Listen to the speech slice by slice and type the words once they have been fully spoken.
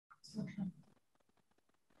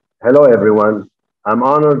Hello, everyone. I'm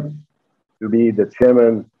honored to be the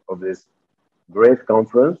chairman of this great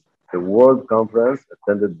conference, the World Conference,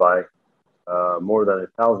 attended by more than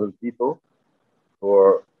 1,000 people,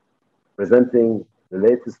 for presenting the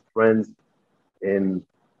latest trends in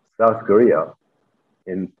South Korea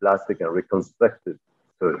in plastic and reconstructive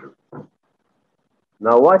surgery.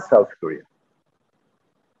 Now, why South Korea?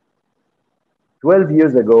 12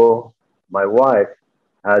 years ago, my wife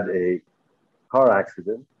had a car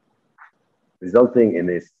accident resulting in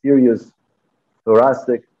a serious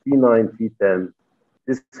thoracic T9, T10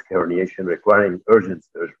 disc herniation requiring urgent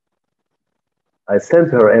surgery. I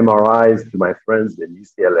sent her MRIs to my friends in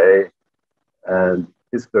UCLA and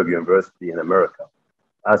Pittsburgh University in America,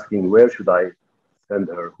 asking where should I send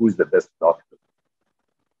her, who's the best doctor.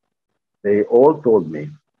 They all told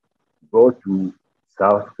me, go to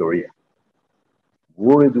South Korea,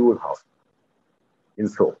 Woredul Hospital in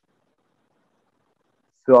Seoul.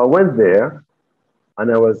 So I went there and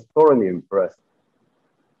I was thoroughly impressed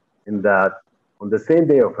in that on the same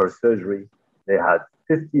day of her surgery, they had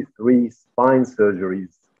 53 spine surgeries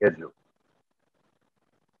scheduled.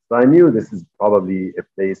 So I knew this is probably a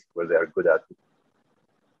place where they are good at it.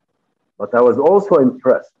 But I was also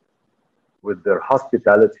impressed with their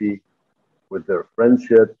hospitality, with their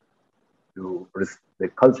friendship, the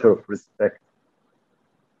culture of respect,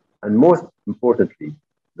 and most importantly,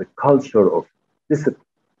 the culture of discipline.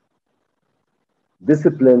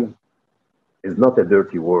 Discipline is not a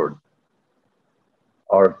dirty word.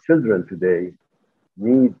 Our children today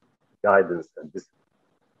need guidance and discipline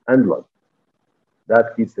and love.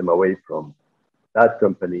 That keeps them away from bad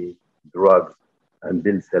company, drugs, and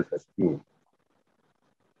builds self-esteem.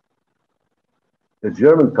 The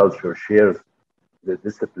German culture shares the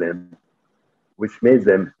discipline, which made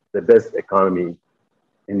them the best economy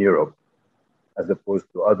in Europe, as opposed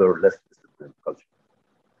to other less disciplined cultures.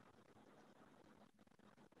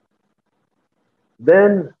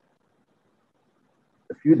 Then,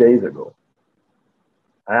 a few days ago,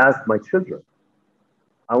 I asked my children,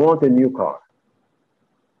 I want a new car.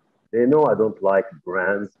 They know I don't like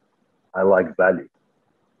brands, I like value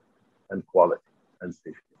and quality and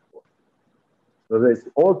safety. So they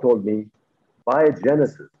all told me, buy a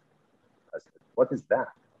Genesis. I said, what is that?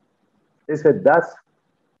 They said, that's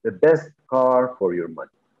the best car for your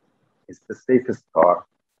money. It's the safest car.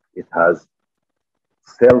 It has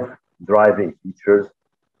self-driving features.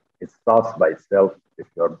 It stops by itself if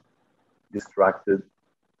you're distracted.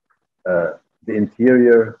 The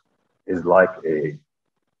interior is like a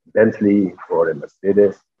Bentley or a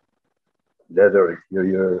Mercedes, leather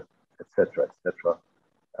interior, etc., etc.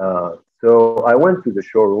 So I went to the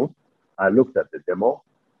showroom, I looked at the demo,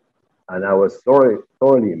 and I was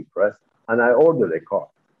thoroughly impressed, and I ordered a car.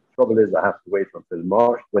 Trouble is, I have to wait until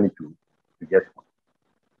March 22 to get one.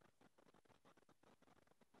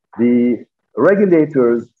 The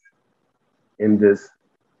regulators in this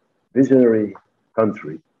visionary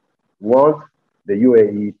country want the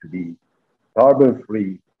UAE to be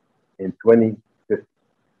carbon-free in 2050.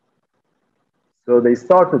 So they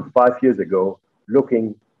started 5 years ago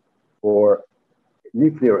looking for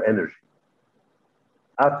nuclear energy.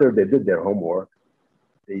 After they did their homework,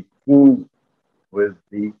 they teamed with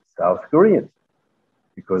the South Koreans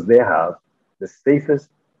because they have the safest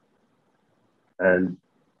and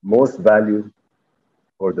most value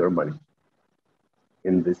for their money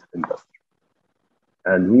in this industry.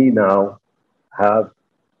 And we now have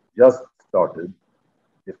just started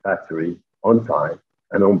the factory on time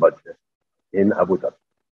and on budget in Abu Dhabi.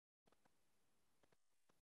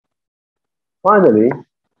 Finally,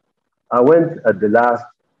 I went at the last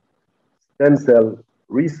stem cell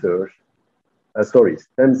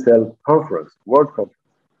stem cell conference, World Conference,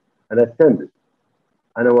 and attended.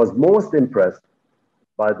 And I was most impressed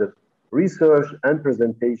by the research and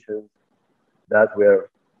presentations that were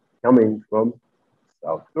coming from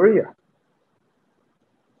South Korea.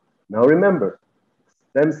 Now remember,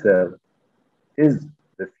 stem cell is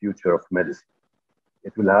the future of medicine.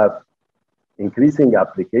 It will have increasing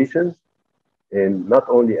applications in not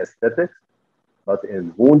only aesthetics, but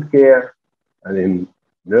in wound care and in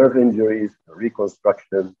nerve injuries,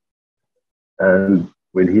 reconstruction, and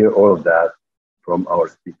we'll hear all of that from our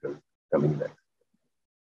speakers coming next.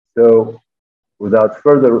 So without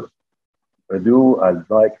further ado, I'd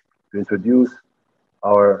like to introduce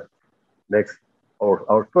our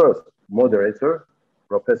first moderator,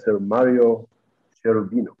 Professor Mario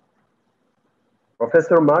Cherubino.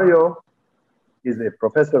 Professor Mario is a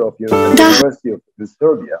professor of the University of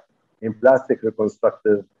Serbia in plastic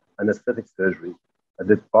reconstructive and aesthetic surgery at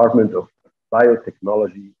the Department of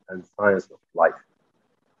Biotechnology and Science of Life.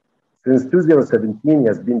 Since 2017, he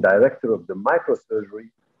has been director of the microsurgery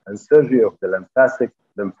and surgery of the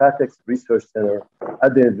Lymphatics Research Center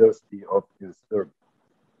at the University of Unilateral.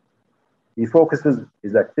 He focuses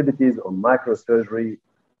his activities on microsurgery,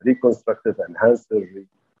 reconstructive and hand surgery,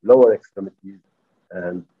 lower extremities,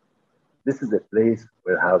 and this is a place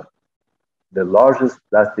where we have the largest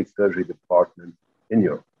plastic surgery department in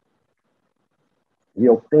Europe. He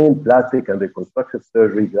obtained plastic and reconstructive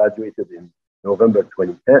surgery, graduated in November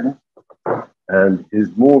 2010, and is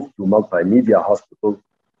moved to Multimedia Hospital,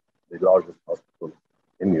 the largest hospital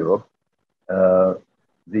in Europe,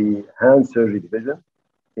 the hand surgery division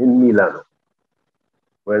in Milano,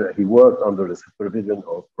 where he worked under the supervision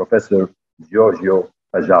of Professor Giorgio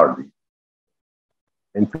Fajardi.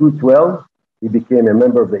 In 2012, he became a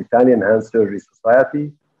member of the Italian Hand Surgery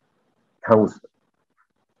Society Council.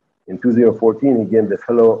 In 2014, he became the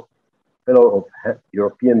fellow of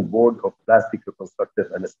European Board of Plastic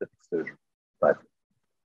Reconstructive and Aesthetic Surgery.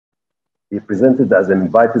 He presented as an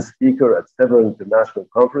invited speaker at several international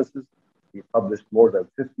conferences. He published more than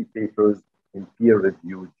 50 papers in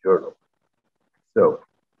peer-reviewed journals. So,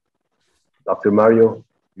 Dr. Mario.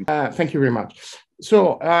 Thank you very much.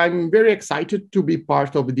 So I'm very excited to be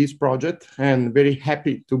part of this project and very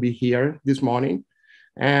happy to be here this morning.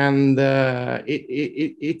 And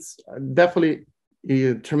it's definitely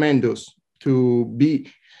tremendous to be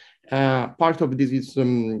part of this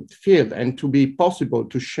field and to be possible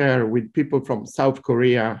to share with people from South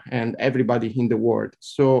Korea and everybody in the world.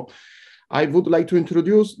 So I would like to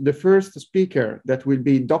introduce the first speaker, that will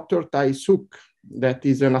be Dr. Tai Suk, that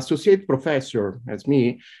is an associate professor, as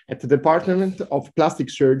me, at the Department of Plastic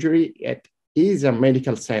Surgery at ISA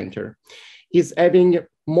Medical Center. He's having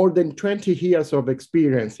more than 20 years of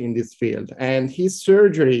experience in this field, and his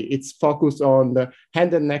surgery, it's focused on the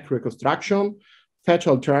hand and neck reconstruction,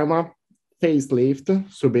 facial trauma,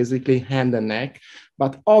 facelift, so basically hand and neck.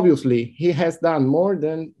 But obviously, he has done more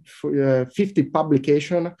than 50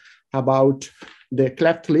 publications about the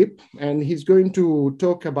cleft lip, and he's going to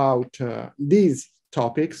talk about these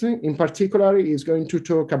topics. In particular, he's going to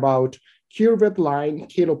talk about curved line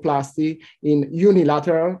cheiloplasty in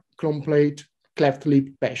unilateral complete cleft lip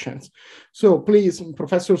patients. So please,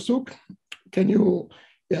 Professor Suk, can you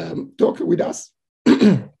talk with us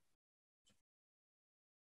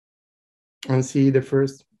and see the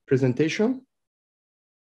first presentation?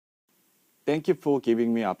 Thank you for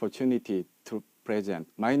giving me opportunity to present.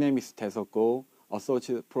 My name is Tae-Seok Go,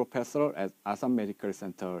 Associate Professor at Assam Medical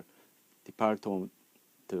Center, Department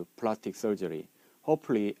of Plastic Surgery.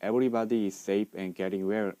 Hopefully, everybody is safe and getting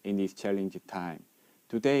well in this challenging time.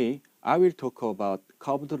 Today, I will talk about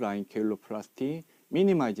curved line cheiloplasty,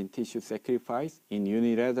 minimizing tissue sacrifice in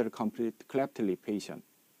unilateral complete cleft lip patient.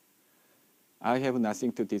 I have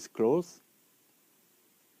nothing to disclose.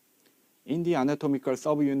 In the anatomical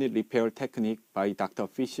subunit repair technique by Dr.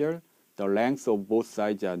 Fisher, the lengths of both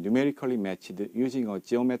sides are numerically matched using a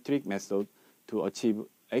geometric method to achieve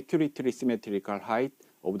accurately symmetrical height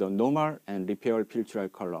of the normal and repair piltural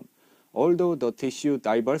column. Although the tissue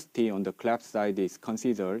diversity on the cleft side is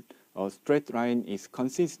considered, a straight line is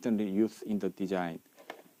consistently used in the design.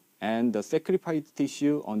 And the sacrificed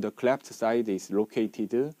tissue on the cleft side is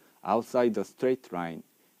located outside the straight line.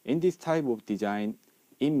 In this type of design,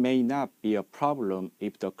 it may not be a problem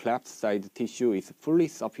if the cleft side tissue is fully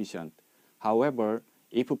sufficient. However,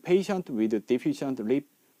 if a patient with deficient lip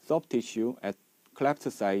soft tissue at cleft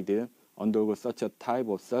side undergoes such a type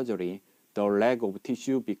of surgery, the lack of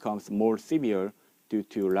tissue becomes more severe due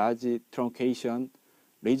to large truncation,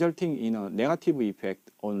 resulting in a negative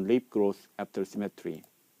effect on lip growth after symmetry.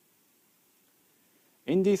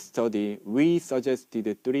 In this study, we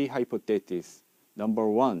suggested 3 hypotheses. Number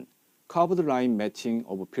 1, curved line matching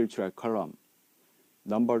of piltural column.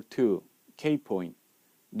 Number 2, K-point.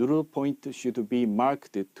 Noodle point should be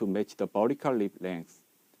marked to match the vertical lip length.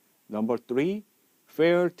 Number 3,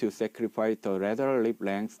 fail to sacrifice the lateral lip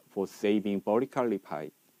length for saving vertical lip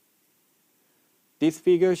height. This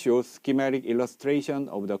figure shows schematic illustration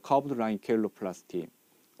of the curved line cheiloplasty.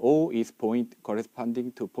 O is point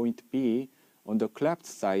corresponding to point B on the cleft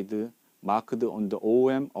side marked on the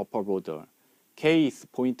OM upper border. K is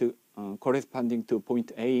point corresponding to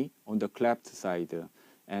point A on the cleft side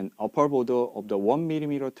and upper border of the 1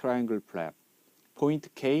 mm triangle flap. Point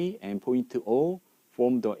K and point O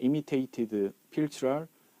form the imitated piltural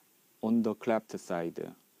on the cleft side.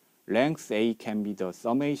 Length A can be the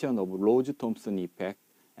summation of Rose-Thompson effect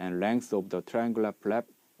and length of the triangular flap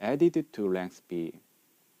added to length B.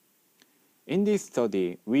 In this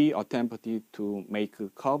study, we attempted to make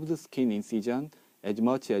curved skin incision as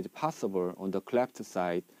much as possible on the cleft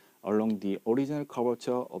side along the original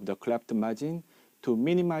curvature of the cleft margin to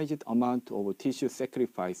minimize the amount of tissue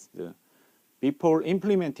sacrificed. Before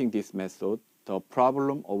implementing this method, the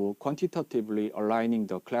problem of quantitatively aligning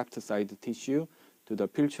the cleft side tissue to the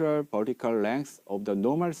piltural vertical length of the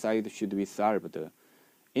normal side should be solved.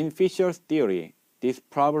 In Fisher's theory, this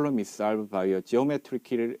problem is solved by a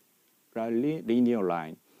geometrically linear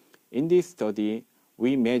line. In this study,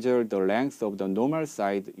 we measured the length of the normal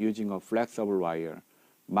side using a flexible wire,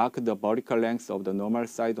 marked the vertical length of the normal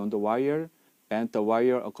side on the wire, bent the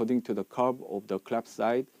wire according to the curve of the cleft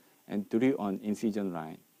side, and drew an incision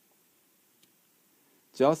line.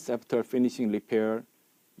 Just after finishing repair,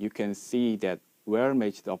 you can see that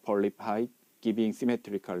well-matched upper lip height, giving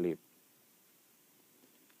symmetrical lip.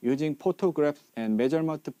 Using photographs and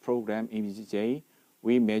measurement program ImageJ,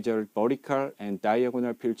 we measured vertical and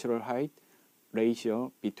diagonal piltural height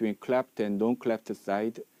ratio between cleft and non-cleft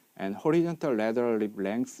side and horizontal lateral lip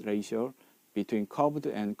length ratio between curved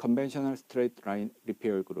and conventional straight line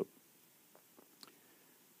repair group.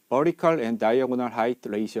 Vertical and diagonal height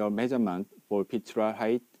ratio measurement for piltural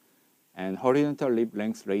height and horizontal lip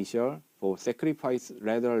length ratio for sacrificed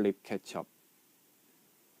lateral lip catch-up.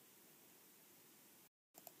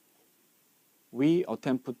 We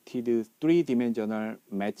attempted three-dimensional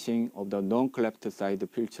matching of the non-cleft side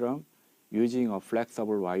pilturum using a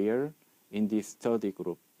flexible wire in this study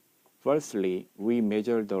group. Firstly, we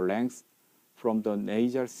measured the length from the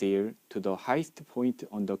nasal seal to the highest point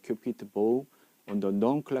on the cupid bow on the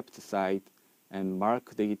non-cleft side and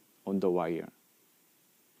marked it on the wire.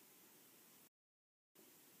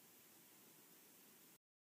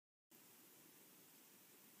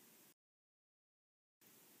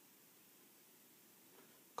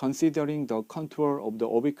 Considering the contour of the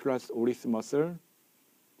orbicularis oris muscle,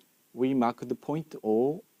 we marked the point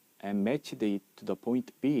O and matched it to the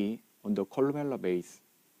point B on the columellar base.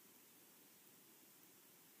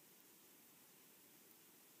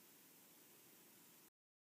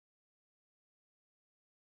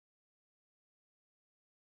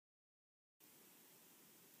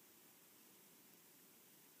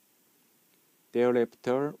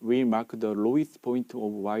 Thereafter, we marked the lowest point of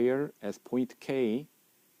wire as point K,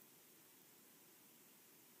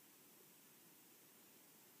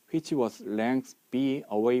 which was length B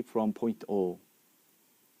away from point O.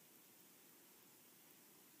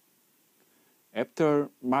 After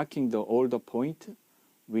marking all the point,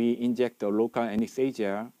 we inject the local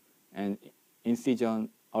anesthesia and incision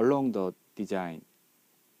along the design.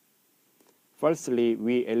 Firstly,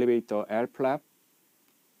 we elevate the air flap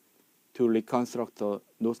to reconstruct the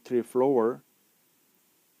nostril floor.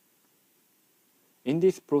 In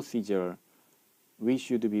this procedure, we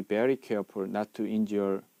should be very careful not to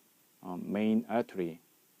injure main artery.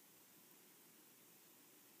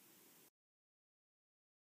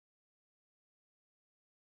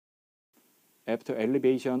 After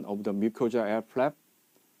elevation of the mucosa air flap,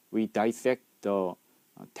 we dissect the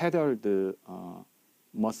tethered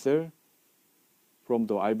muscle from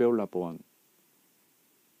the alveolar bone.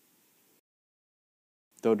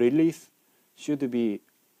 The release should be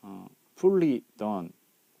fully done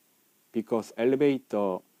because elevate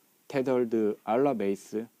the tethered alar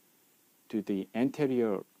base to the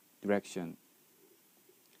anterior direction.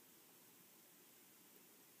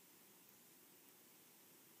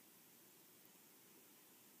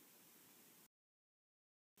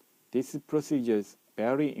 This procedure is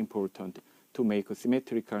very important to make a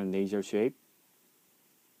symmetrical nasal shape.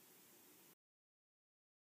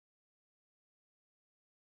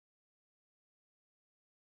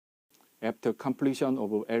 After completion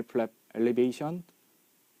of air flap elevation,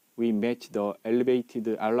 we match the elevated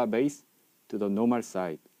alar base to the normal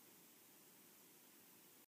side.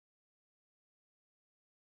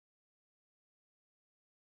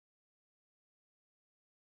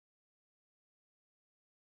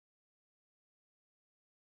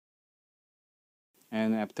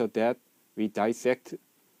 And after that, we dissect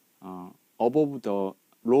above the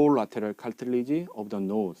lower lateral cartilage of the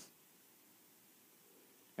nose.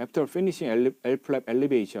 After finishing air flap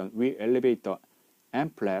elevation, we elevate the M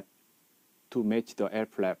flap to match the air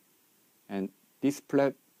flap. And this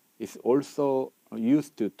flap is also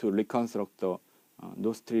used to reconstruct the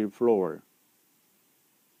nostril floor.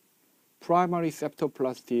 Primary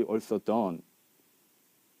septoplasty also done.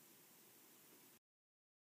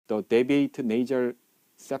 The deviated nasal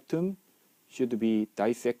septum should be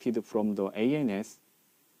dissected from the ANS.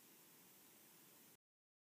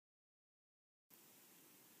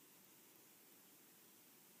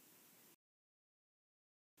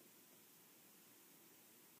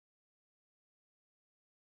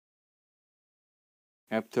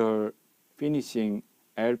 After finishing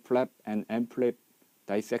L flap and M flap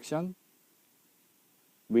dissection.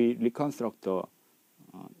 We reconstruct the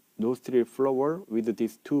nostril floor with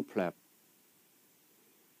these two flaps.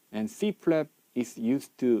 And C flap is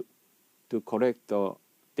used to correct the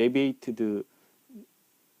deviated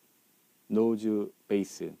nose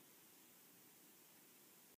base.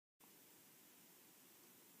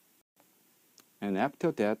 And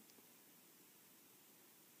after that,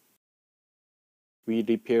 we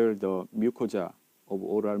repair the mucosa of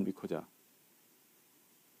oral mucosa.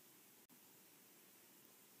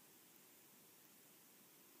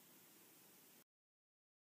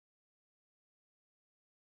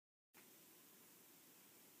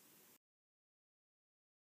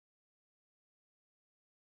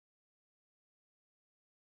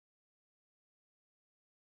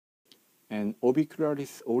 And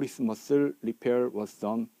orbicularis oris muscle repair was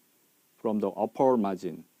done from the upper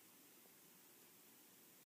margin.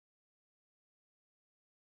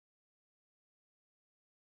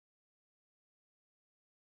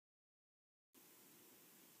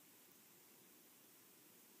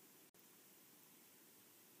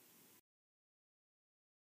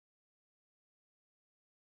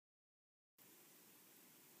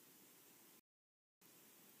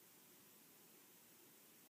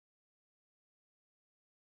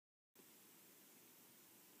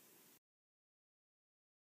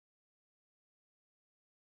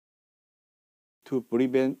 To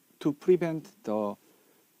prevent the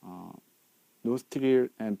nostril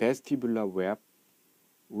and vestibular web,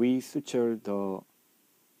 we suture the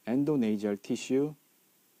endonasal tissue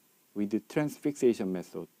with the transfixation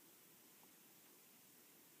method.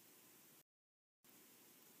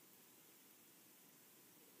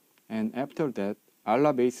 And after that,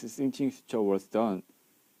 ala base cinching suture was done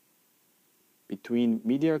between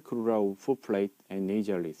medial crura of foot plate and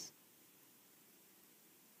nasalis.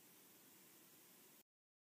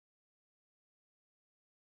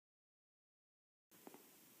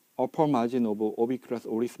 Upper margin of orbicularis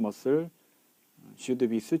oris muscle should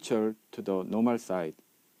be sutured to the normal side.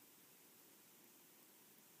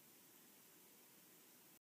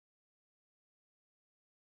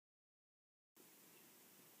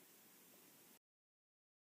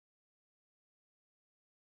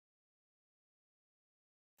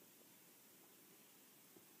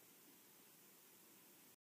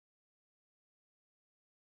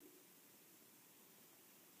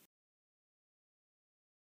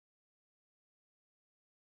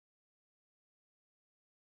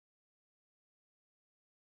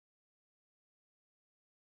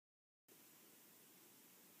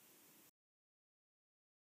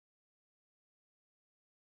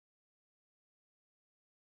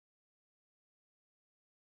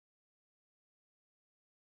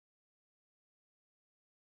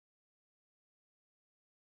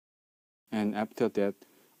 And after that,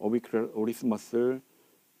 orbicular oris muscle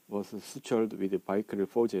was sutured with bicular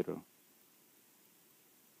four-zero.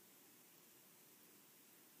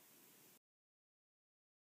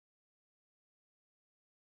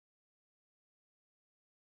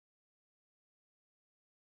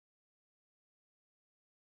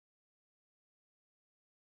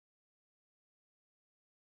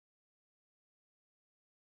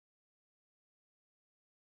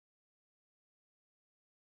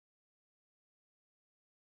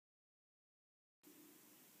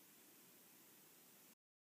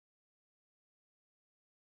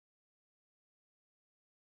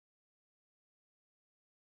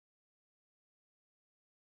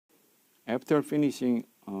 After finishing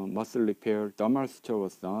muscle repair, dermal suture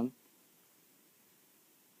was done.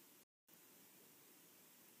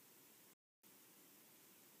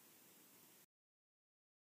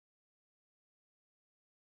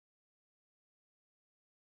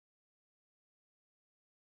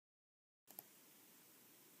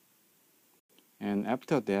 And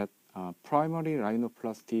after that, primary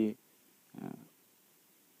rhinoplasty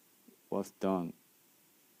was done.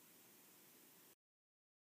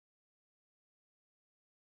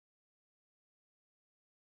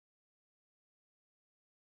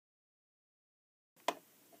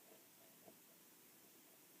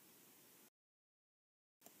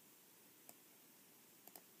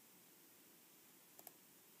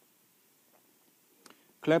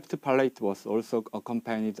 Cleft palate was also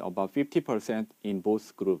accompanied about 50% in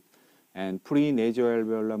both groups, and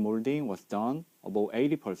pre-nasoalveolar molding was done about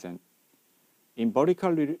 80%. In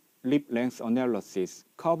vertical lip length analysis,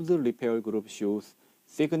 curved repair group shows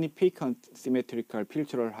significant symmetrical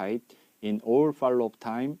piltural height in all follow-up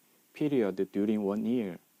time period during 1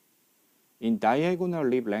 year. In diagonal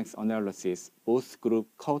lip length analysis, both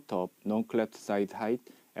groups caught up non-cleft side height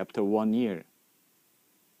after 1 year.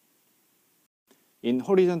 In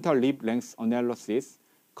horizontal lip length analysis,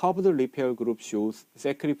 curved repair group shows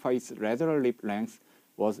sacrificed lateral lip length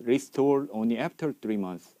was restored only after 3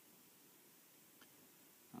 months.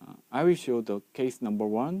 I will show the case number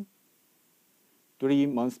 1. 3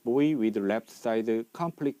 months boy with left side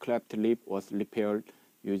complete cleft lip was repaired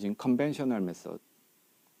using conventional method.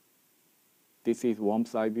 This is warm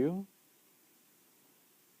side view.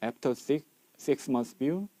 After 6 months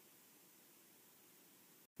view,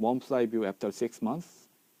 warm side view after 6 months.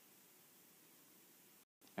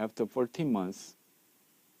 After 14 months,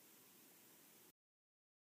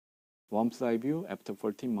 warm side view after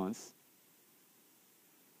 14 months.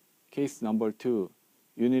 Case number 2,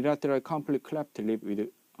 unilateral complete cleft lip with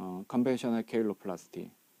conventional cheiloplasty.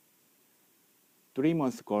 3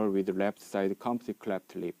 months girl with left side complete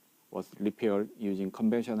cleft lip was repaired using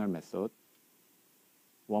conventional method.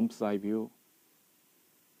 Warm side view.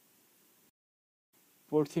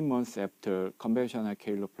 14 months after conventional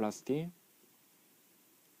cheiloplasty.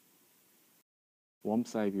 Warm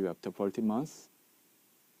side view after 14 months.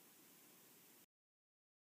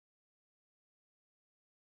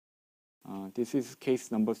 This is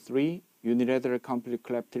case number 3, unilateral complete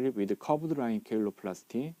cleft lip with curved line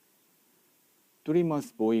cheiloplasty. 3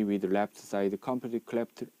 months boy with left side complete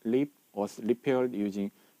cleft lip was repaired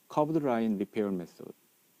using curved line repair method.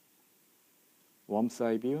 Warm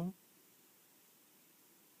side view.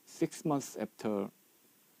 6 months after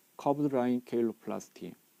curved line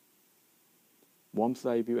cheiloplasty. Warm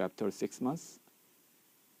side view after 6 months.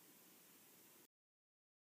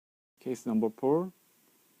 Case number 4.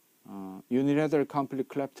 Unilateral complete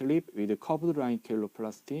cleft lip with curved line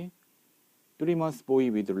cheiloplasty. 3 months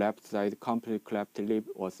boy with left side complete cleft lip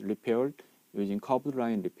was repaired using curved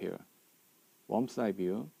line repair. Warm side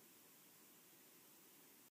view.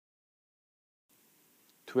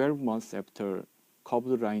 12 months after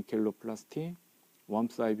curved line cheiloplasty. Warm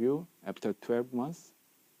side view after 12 months.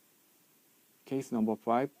 Case number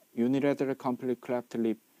 5, unilateral complete cleft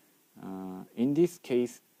lip. In this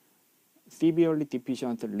case, severely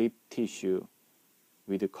deficient lip tissue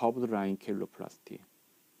with curved line cheiloplasty.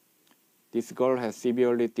 This girl has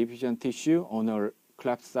severely deficient tissue on her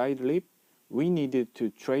cleft side lip. We needed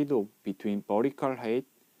to trade off between vertical height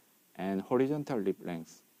and horizontal lip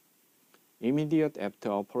length. Immediate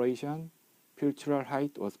after operation, pulsural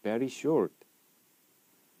height was very short.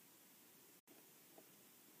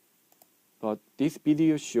 But this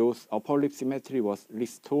video shows upper lip symmetry was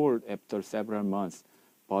restored after several months,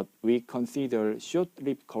 but we consider short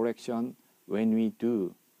lip correction when we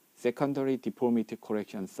do secondary deformity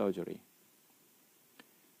correction surgery.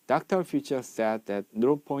 Dr. Fischer said that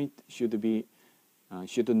null point should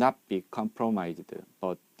not be compromised,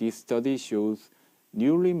 but this study shows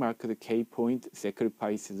newly marked K point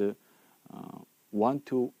sacrificed 1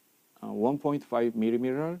 to 1.5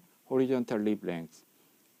 millimeter horizontal lip length,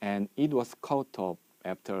 and it was cut off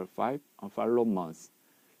after 5 follow-up months.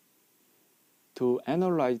 To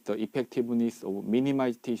analyze the effectiveness of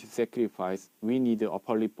minimized tissue sacrifice, we need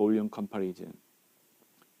upper lip volume comparison.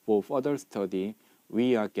 For further study,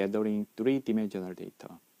 we are gathering 3-dimensional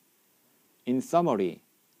data. In summary,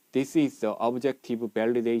 this is the objective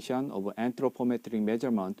validation of anthropometric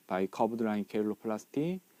measurement by curved line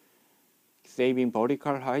cheiloplasty. Saving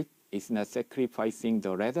vertical height is not sacrificing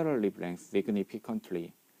the lateral lip length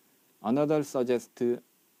significantly. Another suggests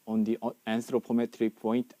on the anthropometric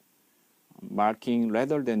point, marking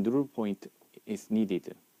rather than null point is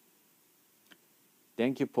needed.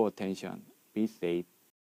 Thank you for attention. Be safe.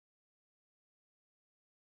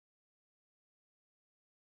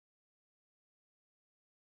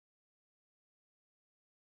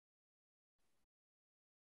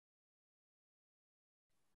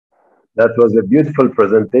 That was a beautiful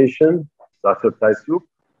presentation, Dr. Taisuk.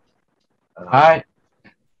 Hi.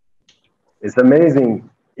 It's amazing.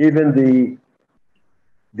 Even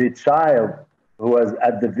the child who was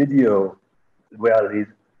at the video where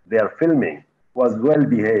they are filming was well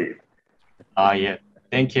behaved. Yeah.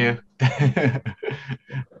 Thank you.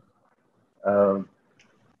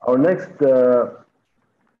 Our next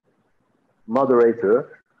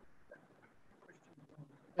moderator.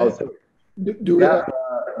 Also,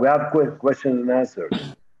 we have quick questions and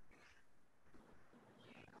answers.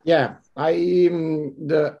 Yeah, I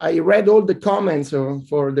read all the comments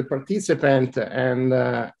for the participant, and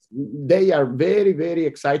they are very, very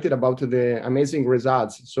excited about the amazing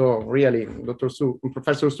results. So really,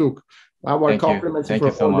 Professor Suk, our compliments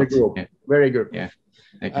for all the group. Yeah. Very good. Yeah,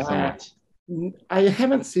 thank you so much. I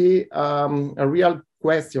haven't seen a real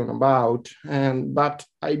question about, but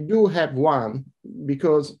I do have one,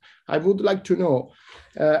 because I would like to know.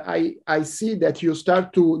 I see that you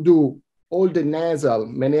start to do all the nasal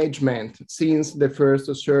management since the first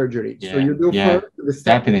surgery. Yeah, So you do first the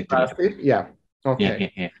definitely. plastic. Yeah.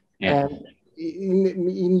 Okay. Yeah. And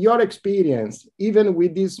in your experience, even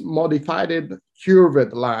with this modified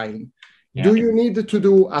curved line, do you need to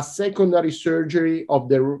do a secondary surgery of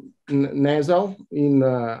the nasal in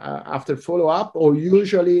after follow-up, or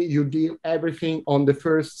usually you do everything on the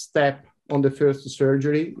first step, on the first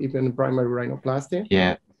surgery, even primary rhinoplasty?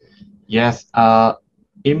 Yeah. Yes.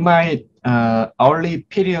 In my early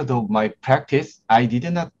period of my practice, I did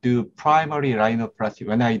not do primary rhinoplasty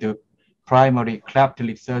when I do primary cleft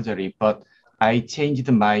lip surgery, but I changed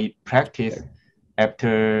my practice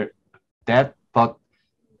after that. But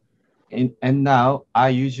and now I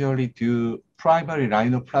usually do primary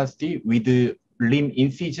rhinoplasty with the limb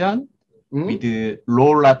incision, with the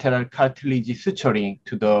low lateral cartilage suturing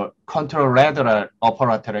to the contralateral upper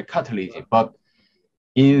lateral cartilage. But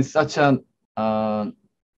in such an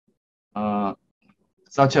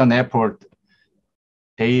effort,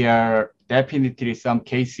 there are definitely some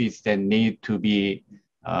cases that need to be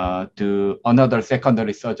do another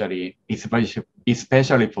secondary surgery,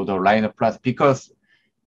 especially for the rhinoplasty, because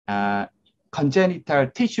congenital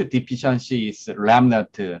tissue deficiency is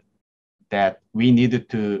remnant that we needed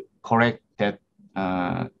to correct that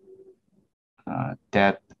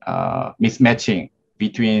mismatching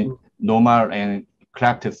between normal and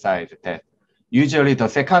cleft size. That usually the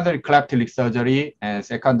secondary cleft lip surgery and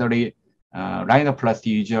secondary rhinoplasty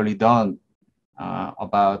usually done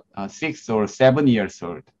about 6 or 7 years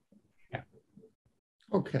old. Yeah.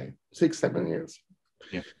 Okay, 6, 7 years.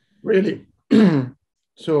 Yeah. Really.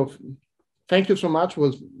 So thank you so much. It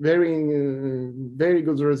was very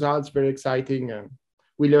good results, very exciting. And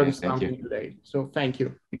we learned something today. So thank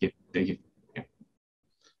you. Thank you. Thank you. Yeah.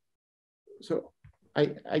 So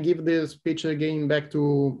I give the speech again back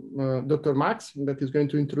to Dr. Max, that is going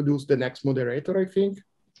to introduce the next moderator, I think.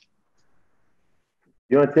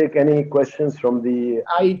 You want to take any questions from the...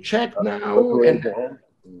 I checked now, and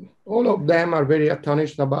all of them are very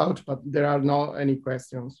astonished about, but there are not any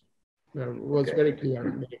questions. It was very clear,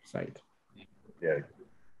 very exciting. Yeah.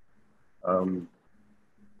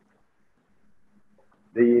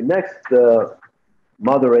 The next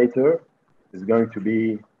moderator is going to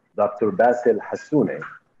be Dr. Bassel Hassoune.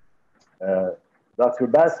 Dr.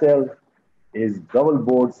 Bassel is double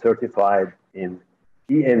board certified in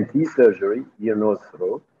ENT surgery, ear, nose,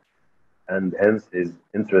 throat, and hence his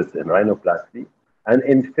interest in rhinoplasty, and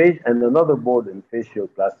and another board in facial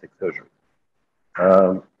plastic surgery.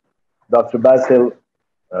 Dr. Bassel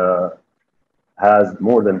has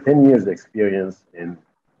more than 10 years experience in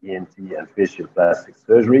ENT and facial plastic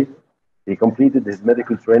surgery. He completed his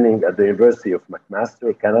medical training at the University of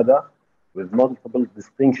McMaster, Canada, with multiple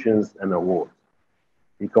distinctions and awards.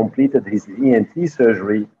 He completed his ENT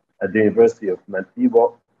surgery at the University of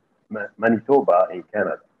Manitoba in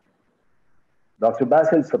Canada. Dr.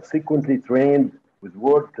 Bassel subsequently trained with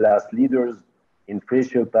world-class leaders in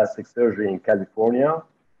facial plastic surgery in California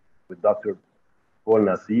with Dr. Paul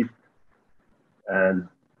Nassif and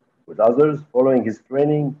with others. Following his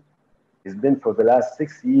training, he's been for the last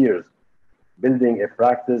 6 years building a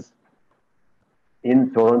practice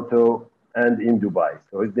in Toronto and in Dubai.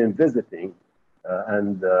 So he's been visiting,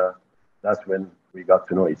 and that's when we got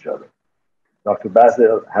to know each other. Dr.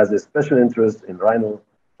 Bassel has a special interest in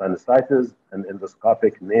rhinosinusitis and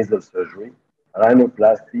endoscopic nasal surgery,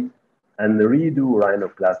 rhinoplasty, and redo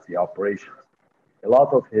rhinoplasty operations. A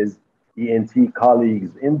lot of his ENT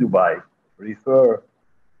colleagues in Dubai refer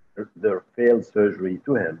their failed surgery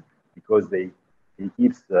to him because he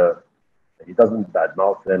doesn't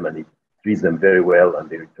badmouth them, and he treats them very well, and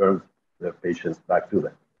they return their patients back to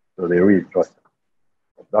them. So they really trust him.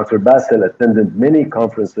 Dr. Bassel attended many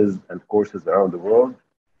conferences and courses around the world,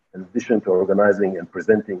 in addition to organizing and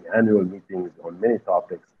presenting annual meetings on many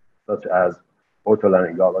topics, such as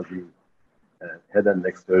otolaryngology, head and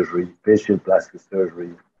neck surgery, facial plastic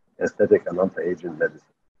surgery, aesthetic and anti-aging medicine.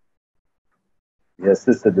 He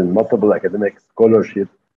assisted in multiple academic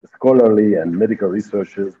scholarly and medical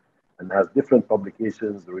researches, and has different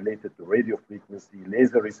publications related to radiofrequency,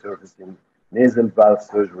 laser resurfacing, nasal valve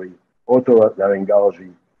surgery,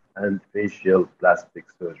 otolaryngology, and facial plastic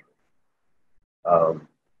surgery.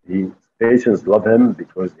 Patients love him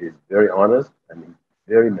because he's very honest and he's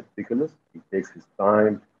very meticulous. He takes his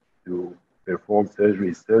time to perform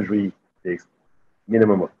surgery. Surgery takes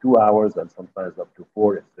minimum of 2 hours and sometimes up to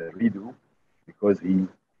 4 if they redo, because he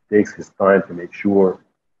takes his time to make sure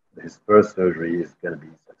that his first surgery is going to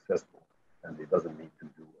be successful and he doesn't need to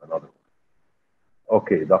do another one.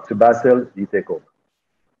 Okay, Dr. Bassel, you take over.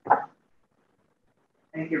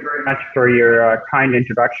 Thank you very much for your kind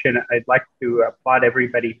introduction. I'd like to applaud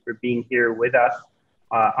everybody for being here with us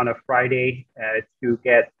on a Friday to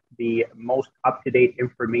get the most up-to-date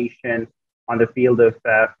information on the field of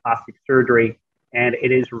plastic surgery. And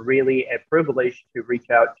it is really a privilege to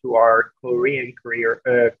reach out to our Korean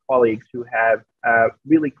colleagues who have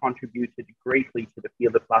really contributed greatly to the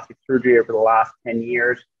field of plastic surgery over the last 10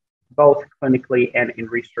 years, both clinically and in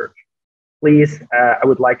research. Please, I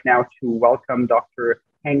would like now to welcome Dr.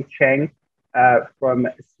 Heng Cheng from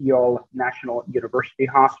Seoul National University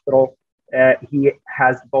Hospital. He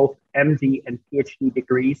has both MD and PhD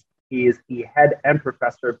degrees. He is the head and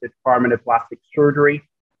professor of the Department of Plastic Surgery.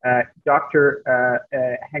 Dr.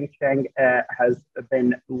 Heng Cheng has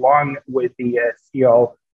been long with the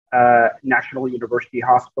Seoul National University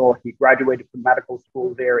Hospital. He graduated from medical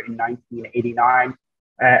school there in 1989.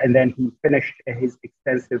 And then he finished his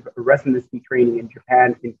extensive residency training in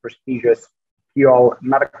Japan in prestigious Seoul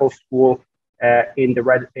Medical School in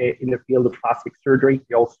the field of plastic surgery.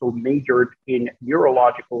 He also majored in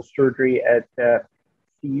neurological surgery at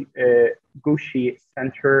Gushi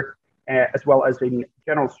Center, as well as in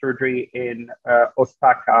general surgery in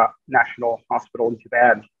Osaka National Hospital in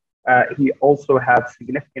Japan. He also has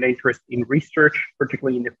significant interest in research,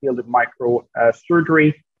 particularly in the field of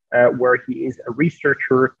microsurgery, where he is a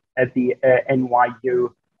researcher at the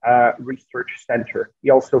NYU Research Center. He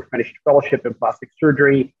also finished fellowship in plastic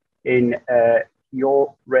surgery in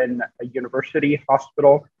Kyorin University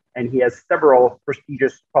Hospital, and he has several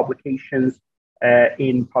prestigious publications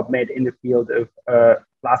in PubMed in the field of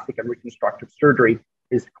plastic and reconstructive surgery.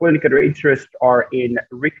 His clinical interests are in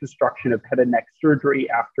reconstruction of head and neck surgery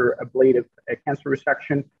after ablative cancer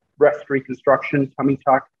resection, breast reconstruction, tummy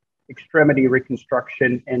tuck, extremity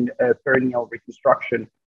reconstruction, and perineal reconstruction.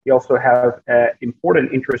 We also have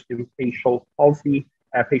important interest in facial palsy,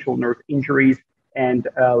 facial nerve injuries, and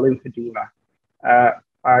lymphedema.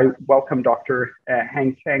 I welcome Dr.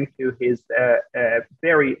 Heng Cheng to his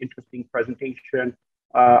very interesting presentation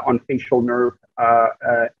on facial nerve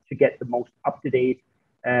to get the most up-to-date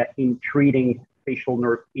in treating facial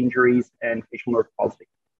nerve injuries and facial nerve palsy.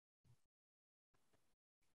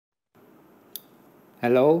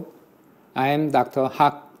 Hello, I am Dr.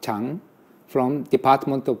 Hak Chang from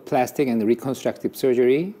Department of Plastic and Reconstructive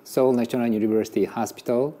Surgery, Seoul National University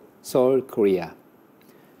Hospital, Seoul, Korea.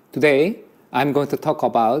 Today, I'm going to talk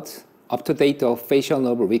about up-to-date of facial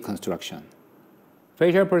nerve reconstruction.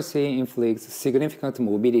 Facial palsy inflicts significant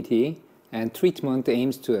morbidity, and treatment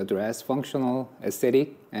aims to address functional,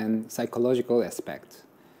 aesthetic, and psychological aspects.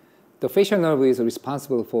 The facial nerve is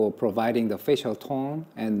responsible for providing the facial tone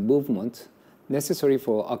and movement necessary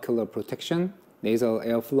for ocular protection, nasal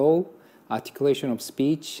airflow, articulation of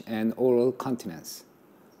speech, and oral continence.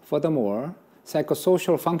 Furthermore,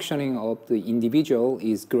 psychosocial functioning of the individual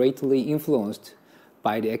is greatly influenced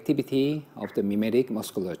by the activity of the mimetic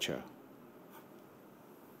musculature.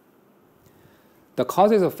 The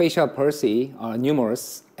causes of facial palsy are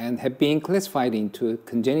numerous and have been classified into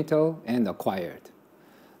congenital and acquired.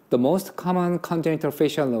 The most common congenital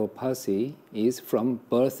facial nerve palsy is from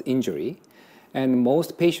birth injury, and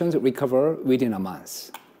most patients recover within a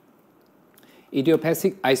month.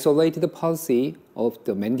 Idiopathic isolated palsy of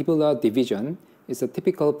the mandibular division is a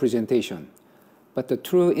typical presentation, but the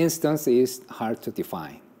true instance is hard to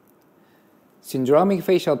define. Syndromic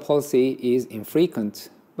facial palsy is infrequent,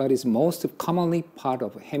 but is most commonly part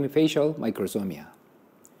of hemifacial microsomia.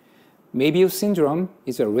 Möbius syndrome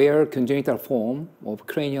is a rare congenital form of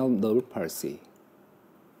cranial nerve palsy.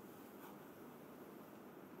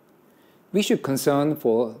 We should concern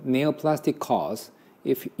for neoplastic cause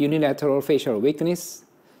if unilateral facial weakness,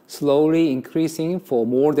 slowly increasing for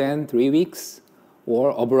more than 3 weeks,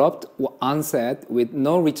 or abrupt onset with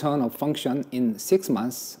no return of function in 6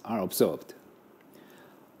 months are observed.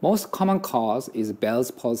 Most common cause is Bell's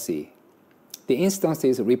palsy. The instance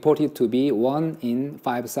is reported to be 1 in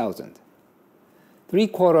 5,000.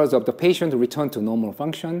 3/4 of the patients return to normal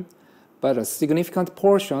function, but a significant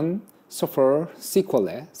portion suffer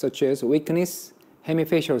sequelae such as weakness,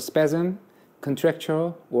 hemifacial spasm,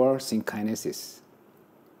 contracture, or synkinesis.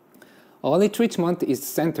 Early treatment is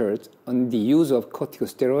centered on the use of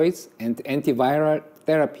corticosteroids and antiviral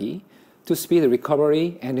therapy to speed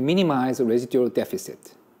recovery and minimize residual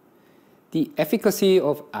deficit. The efficacy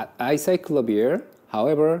of acyclovir,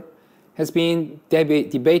 however, has been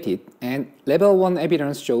debated, and level 1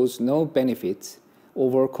 evidence shows no benefit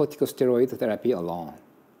over corticosteroid therapy alone.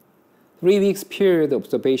 3 weeks period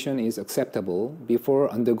observation is acceptable before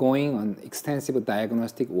undergoing an extensive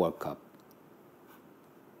diagnostic workup.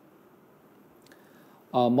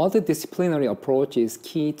 A multidisciplinary approach is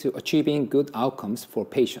key to achieving good outcomes for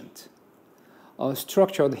patients. A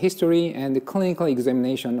structured history and clinical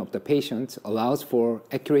examination of the patient allows for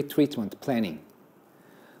accurate treatment planning.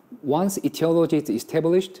 Once etiology is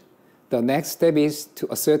established, the next step is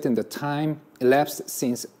to ascertain the time elapsed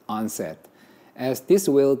since onset, as this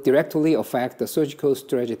will directly affect the surgical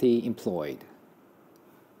strategy employed.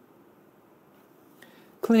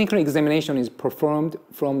 Clinical examination is performed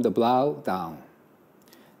from the brow down.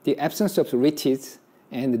 The absence of ridges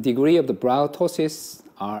and the degree of the brow ptosis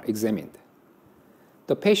are examined.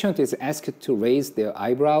 The patient is asked to raise their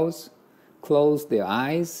eyebrows, close their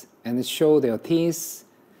eyes, and show their teeth.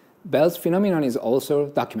 Bell's phenomenon is also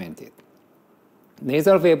documented.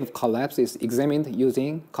 Nasal valve collapse is examined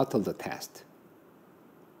using Cottle test.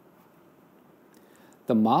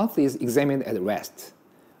 The mouth is examined at rest,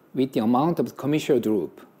 with the amount of commissure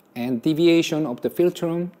droop and deviation of the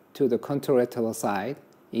philtrum to the contralateral side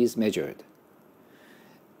is measured.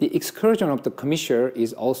 The excursion of the commissure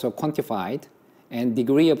is also quantified, and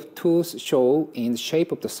degree of tooth show in the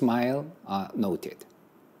shape of the smile are noted.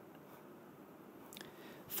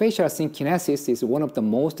 Facial synkinesis is one of the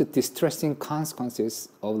most distressing consequences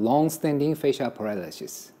of long-standing facial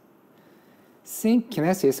paralysis.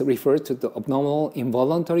 Synkinesis refers to the abnormal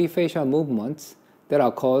involuntary facial movements that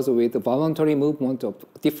are caused with the voluntary movement of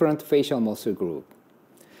different facial muscle groups.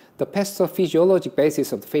 The pathophysiologic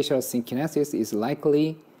basis of facial synkinesis is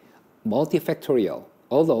likely multifactorial,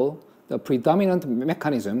 although the predominant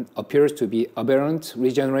mechanism appears to be aberrant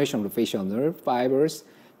regeneration of facial nerve fibers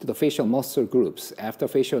to the facial muscle groups after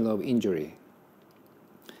facial nerve injury.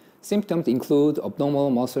 Symptoms include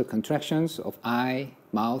abnormal muscle contractions of eye,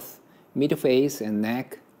 mouth, mid-face, and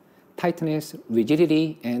neck, tightness,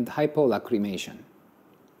 rigidity, and hypolacrimation.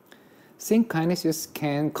 Synkinesis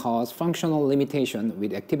can cause functional limitation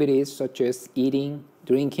with activities such as eating,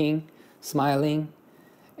 drinking, smiling,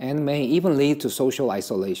 and may even lead to social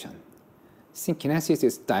isolation. Synkinesis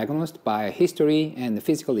is diagnosed by history and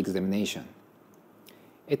physical examination.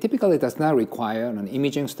 It typically does not require an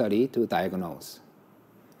imaging study to diagnose.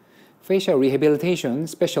 Facial rehabilitation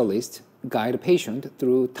specialists guide patients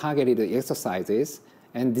through targeted exercises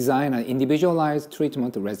and design an individualized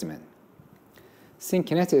treatment regimen.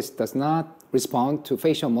 Synkinesis does not respond to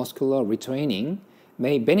facial muscular retraining,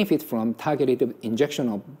 may benefit from targeted injection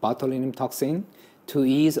of botulinum toxin to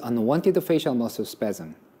ease unwanted facial muscle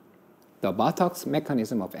spasm. The buttocks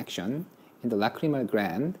mechanism of action in the lacrimal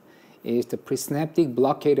gland is the presynaptic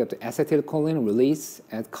blockade of the acetylcholine release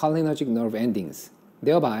at cholinergic nerve endings,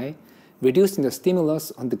 thereby reducing the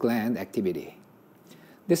stimulus on the gland activity.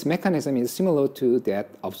 This mechanism is similar to that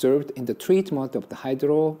observed in the treatment of the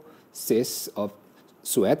hydrosis of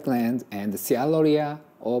sweat glands and the sialorrhea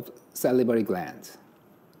of salivary glands.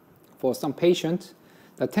 For some patients,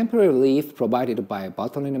 the temporary relief provided by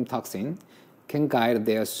botulinum toxin can guide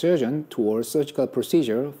their surgeon towards surgical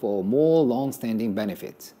procedure for more long-standing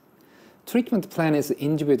benefits. Treatment plan is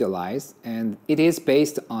individualized, and it is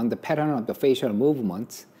based on the pattern of the facial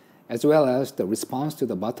movements as well as the response to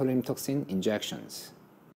the botulinum toxin injections.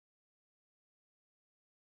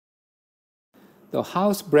 The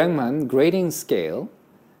House-Bregman grading scale,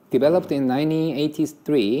 developed in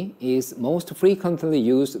 1983, is most frequently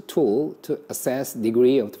used tool to assess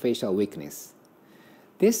degree of facial weakness.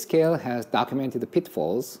 This scale has documented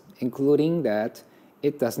pitfalls, including that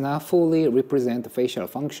it does not fully represent facial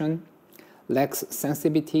function, lacks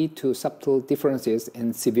sensitivity to subtle differences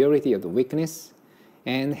in severity of the weakness,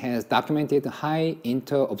 and has documented high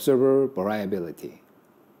inter-observer variability.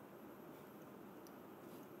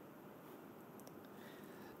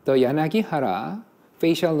 The Yanagihara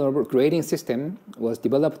facial nerve grading system was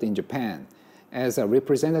developed in Japan as a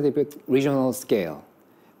representative regional scale,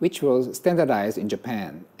 which was standardized in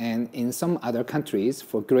Japan and in some other countries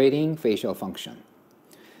for grading facial function.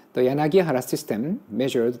 The Yanagihara system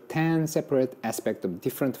measured 10 separate aspects of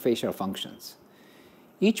different facial functions.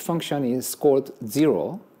 Each function is scored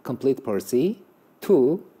 0, complete palsy,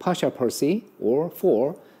 2, partial palsy, or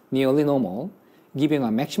 4, nearly normal, giving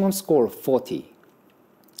a maximum score of 40.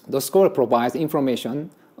 The score provides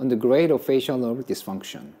information on the grade of facial nerve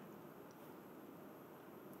dysfunction.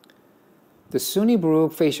 The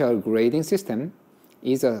Sunnybrook facial grading system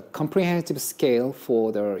is a comprehensive scale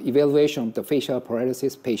for the evaluation of the facial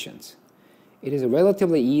paralysis patients. It is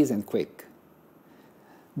relatively easy and quick.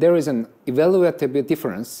 There is an evaluative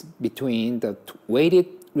difference between the weighted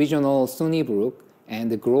regional Sunnybrook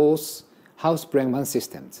and the gross House-Bregman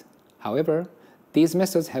systems. However, these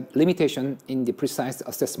methods have limitations in the precise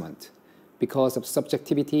assessment because of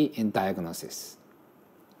subjectivity in diagnosis.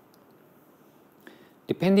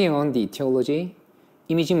 Depending on the etiology,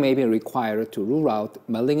 imaging may be required to rule out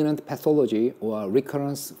malignant pathology or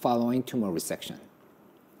recurrence following tumor resection.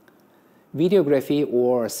 Videography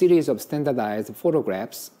or a series of standardized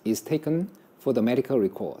photographs is taken for the medical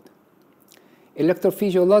record.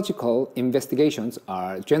 Electrophysiological investigations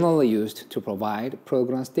are generally used to provide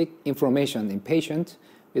prognostic information in patients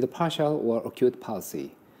with partial or acute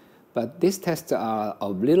palsy, but these tests are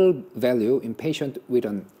of little value in patients with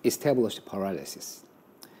an established paralysis.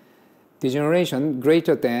 Degeneration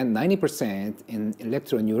greater than 90% in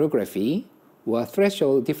electroneurography or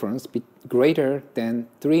threshold difference greater than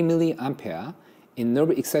 3 milliampere in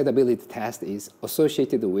nerve excitability test is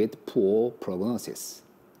associated with poor prognosis.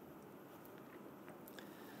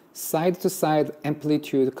 Side-to-side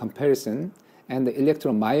amplitude comparison and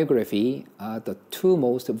electromyography are the two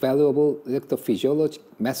most valuable electrophysiologic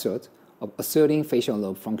methods of asserting facial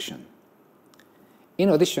nerve function. In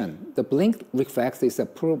addition, the blink reflex is a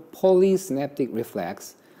polysynaptic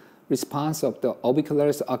reflex response of the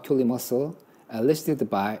orbicularis oculi muscle elicited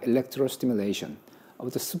by electrostimulation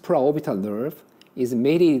of the supraorbital nerve is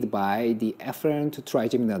mediated by the afferent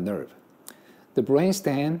trigeminal nerve, the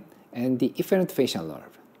brainstem, and the efferent facial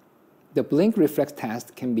nerve. The blink reflex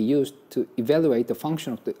test can be used to evaluate the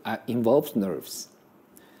function of the involved nerves.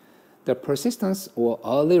 The persistence or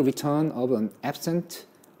early return of an absent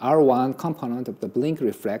R1 component of the blink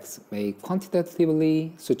reflex may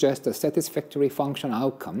quantitatively suggest a satisfactory function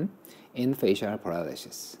outcome in facial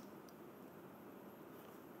paralysis.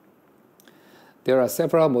 There are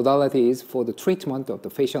several modalities for the treatment of the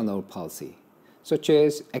facial nerve palsy, such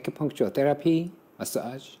as acupuncture therapy,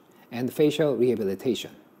 massage, and facial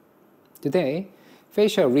rehabilitation. Today,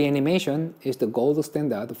 facial reanimation is the gold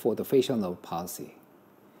standard for the facial nerve palsy.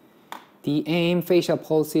 The aim facial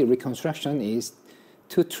palsy reconstruction is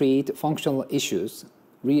to treat functional issues,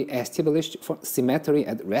 re-establish symmetry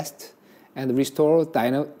at rest, and restore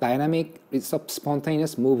dynamic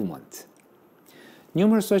spontaneous movement.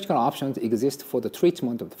 Numerous surgical options exist for the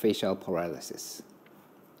treatment of the facial paralysis.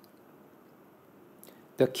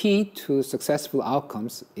 The key to successful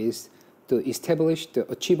outcomes is to establish the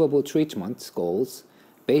achievable treatment goals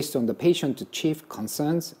based on the patient's chief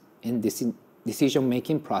concerns in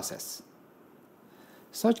decision-making process.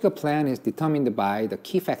 Surgical plan is determined by the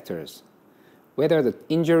key factors: whether the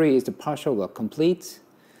injury is partial or complete,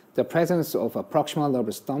 the presence of a proximal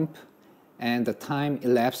nerve stump, and the time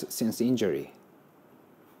elapsed since injury.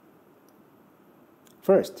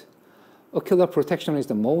 First, ocular protection is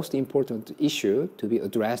the most important issue to be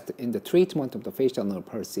addressed in the treatment of the facial nerve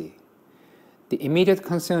palsy. The immediate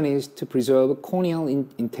concern is to preserve corneal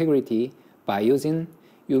integrity by using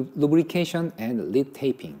lubrication and lid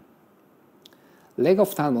taping. Leg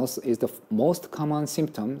of thalamus is the most common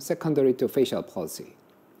symptom secondary to facial palsy.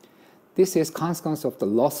 This is consequence of the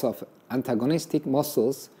loss of antagonistic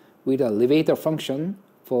muscles with a levator function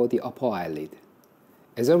for the upper eyelid.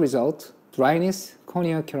 As a result, dryness,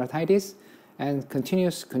 corneal keratitis, and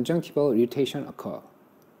continuous conjunctival irritation occur.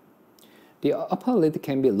 The upper lid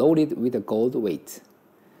can be loaded with a gold weight.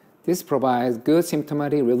 This provides good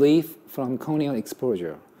symptomatic relief from corneal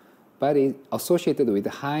exposure, but is associated with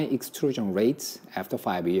high extrusion rates after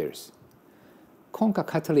 5 years. Concha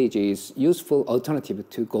cartilage is a useful alternative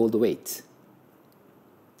to gold weight.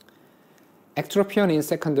 Ectropion is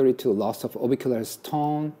secondary to loss of orbicular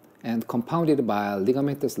tone and compounded by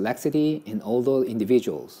ligamentous laxity in older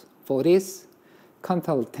individuals. For this,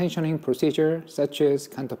 canthal tensioning procedure such as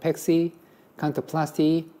cantopexy,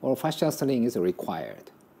 cantoplasty, or fascial sling is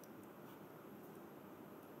required.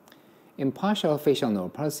 In partial facial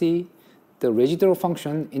nerve palsy, the residual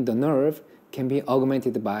function in the nerve can be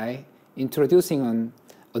augmented by introducing an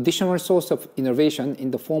additional source of innervation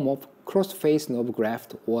in the form of cross-face nerve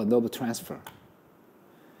graft or nerve transfer.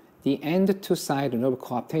 The end-to-side nerve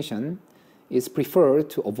cooptation is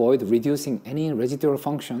preferred to avoid reducing any residual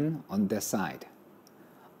function on that side.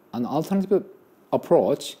 An alternative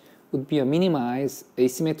approach would be to minimize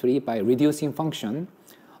asymmetry by reducing function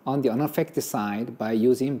on the unaffected side by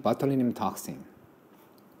using botulinum toxin.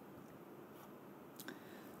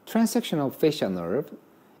 Transection of facial nerve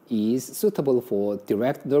is suitable for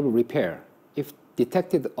direct nerve repair if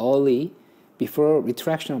detected early before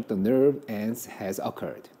retraction of the nerve ends has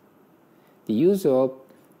occurred. The use of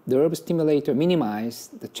nerve stimulator minimizes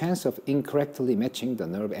the chance of incorrectly matching the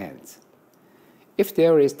nerve ends. If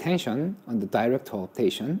there is tension on the direct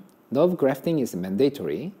cooptation, nerve grafting is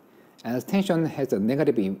mandatory, as tension has a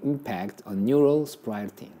negative impact on neural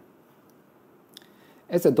sprouting.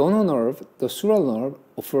 As a donor nerve, the sural nerve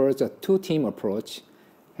offers a two-team approach,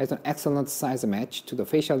 has an excellent size match to the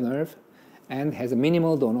facial nerve, and has a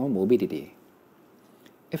minimal donor morbidity.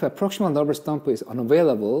 If a proximal nerve stump is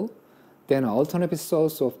unavailable, then an alternative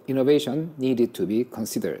source of innovation needed to be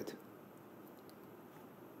considered.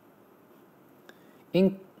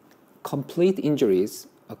 In complete injuries,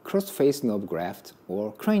 a cross-face nerve graft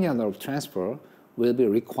or cranial nerve transfer will be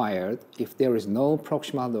required if there is no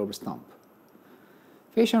proximal nerve stump.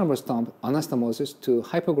 Facial nerve stump anastomosis to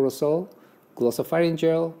hypoglossal,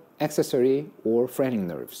 glossopharyngeal, accessory, or phrenic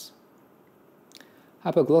nerves.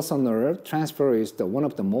 Hypoglossal nerve transfer is one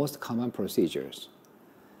of the most common procedures.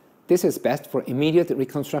 This is best for immediate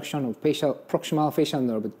reconstruction of proximal facial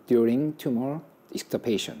nerve during tumor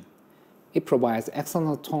extirpation. It provides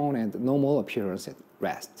excellent tone and normal appearance at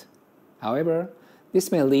rest. However,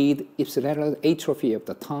 this may lead ipsilateral atrophy of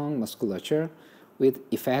the tongue musculature with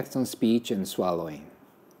effects on speech and swallowing.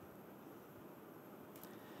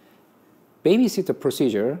 Babysitter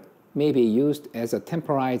procedure may be used as a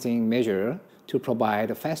temporizing measure to provide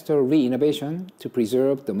a faster reinnervation to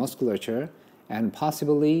preserve the musculature and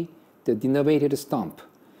possibly the denervated stump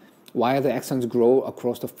while the axons grow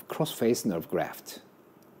across the cross-face nerve graft.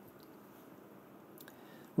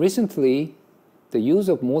 Recently, the use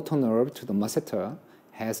of motor nerve to the masseter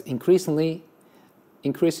has increasingly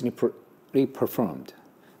performed.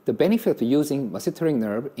 The benefit of using massetering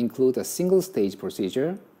nerve include a single-stage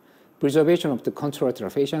procedure, preservation of the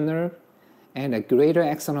contralateral facial nerve, and a greater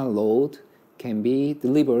axonal load can be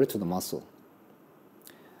delivered to the muscle.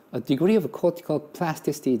 A degree of cortical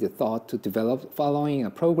plasticity is thought to develop following a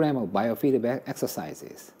program of biofeedback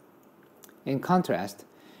exercises. In contrast,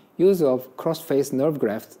 use of cross-face nerve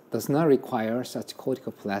graft does not require such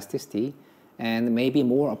cortical plasticity and may be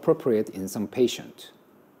more appropriate in some patients.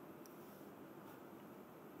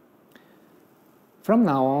 From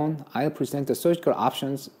now on, I'll present the surgical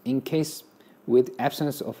options in case with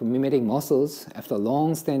absence of mimetic muscles after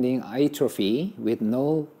long-standing atrophy with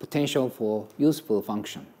no potential for useful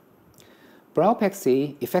function.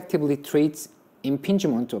 Browpexy effectively treats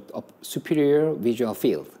impingement of superior visual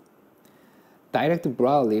field. Direct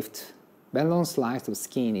brow lift, balloon slice of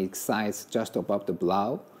skin excised just above the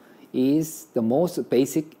brow, is the most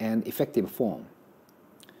basic and effective form.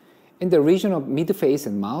 In the region of mid-face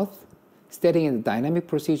and mouth, static and dynamic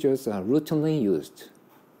procedures are routinely used.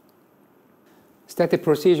 Static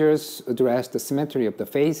procedures address the symmetry of the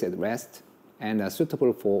face at rest and are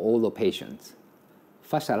suitable for older patients.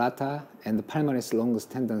 Fascia lata and palmaris longus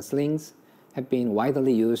tendon slings have been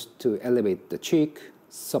widely used to elevate the cheek,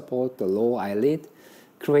 support the lower eyelid,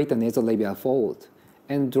 create a nasolabial fold,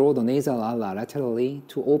 and draw the nasal ala laterally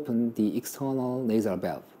to open the external nasal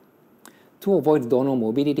valve. To avoid donor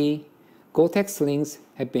morbidity, Gore-Tex slings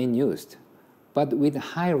have been used, but with a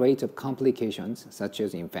high rate of complications such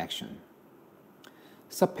as infection.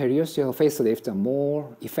 Subperiosteal facelifts are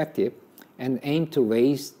more effective and aim to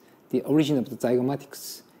raise the origin of the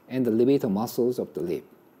zygomatics and the levator muscles of the lip.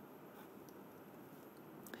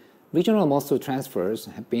 Regional muscle transfers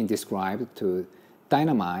have been described to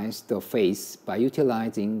dynamize the face by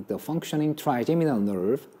utilizing the functioning trigeminal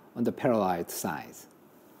nerve on the paralyzed side.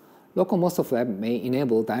 Local muscle flap may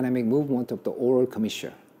enable dynamic movement of the oral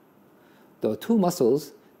commissure. The two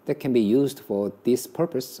muscles that can be used for this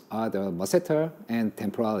purpose are the masseter and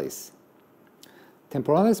temporalis.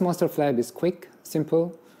 Temporalis muscle flap is quick,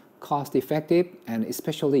 simple, cost-effective, and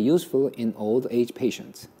especially useful in old age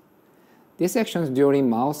patients. This actions during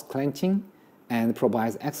mouth clenching and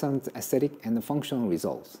provides excellent aesthetic and functional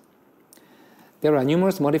results. There are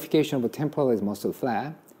numerous modifications of the temporalis muscle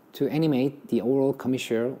flap to animate the oral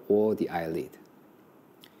commissure or the eyelid.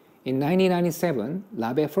 In 1997,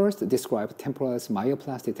 Labe first described temporalis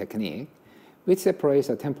myoplasty technique, which separates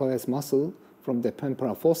the temporalis muscle from the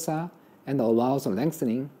temporal fossa and allows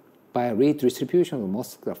lengthening by redistribution of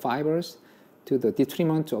muscular fibers to the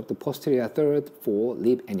detriment of the posterior third for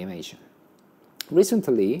lip animation.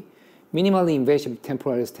 Recently, minimally invasive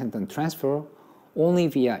temporalis tendon transfer only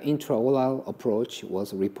via intraoral approach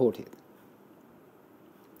was reported.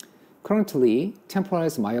 Currently,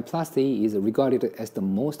 temporalis myoplasty is regarded as the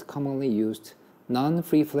most commonly used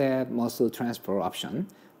non-free flap muscle transfer option,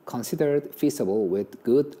 considered feasible with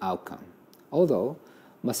good outcome. Although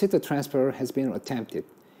masseter transfer has been attempted,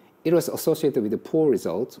 it was associated with poor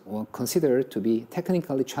results or considered to be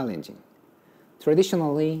technically challenging.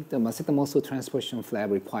 Traditionally, the masseter muscle transposition flap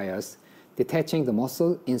requires detaching the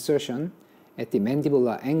muscle insertion at the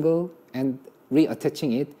mandibular angle and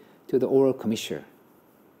reattaching it to the oral commissure.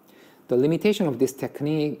 The limitation of this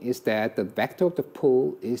technique is that the vector of the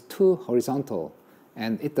pull is too horizontal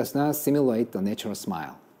and it does not simulate the natural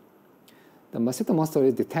smile. The masseter muscle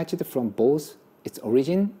is detached from both its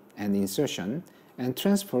origin and insertion and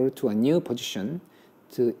transferred to a new position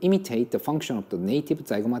to imitate the function of the native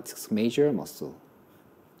zygomatic major muscle.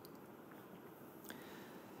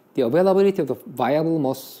 The availability of the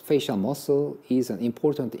viable facial muscle is an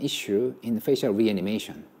important issue in facial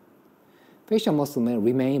reanimation. Facial muscle may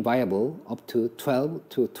remain viable up to 12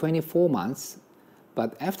 to 24 months,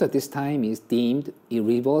 but after this time is deemed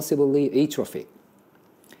irreversibly atrophic.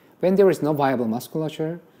 When there is no viable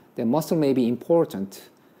musculature, the muscle may be important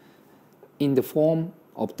in the form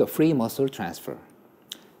of the free muscle transfer.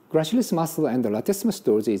 Gracilis muscle and the latissimus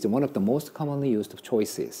dorsi is one of the most commonly used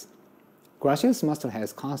choices. Gracilis muscle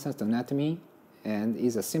has constant anatomy and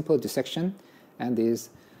is a simple dissection and is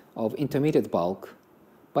of intermediate bulk,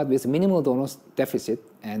 but with minimal donor deficit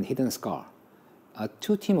and hidden scar. A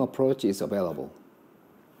two-team approach is available.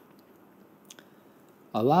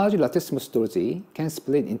 A large latissimus dorsi can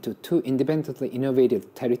split into two independently innervated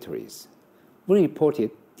territories. We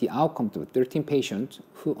reported the outcome of 13 patients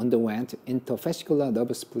who underwent interfascicular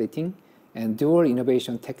nerve splitting and dual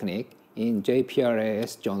innervation technique in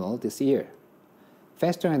JPRAS journal this year.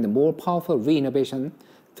 Faster and more powerful reinnervation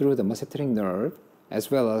through the masseteric nerve,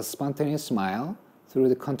 as well as spontaneous smile through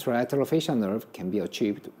the contralateral facial nerve, can be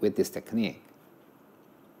achieved with this technique.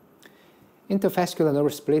 Interfascicular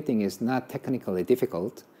nerve splitting is not technically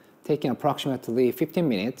difficult, taking approximately 15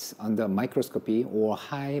 minutes under microscopy or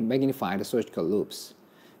high magnified surgical loops.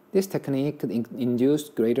 This technique could induce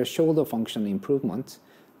greater shoulder function improvement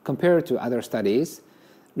compared to other studies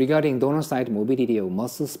regarding donor side mobility of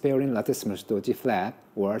muscle-sparing latissimus dorsi flap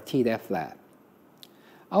or TDAF flap.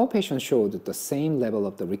 Our patient showed the same level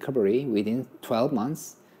of the recovery within 12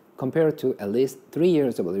 months compared to at least 3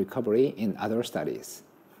 years of recovery in other studies.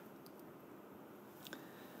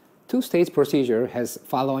 Two-stage procedure has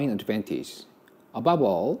following advantage. Above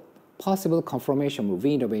all, possible confirmation of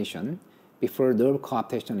reinnervation before nerve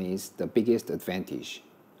coaptation is the biggest advantage.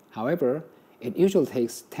 However, it usually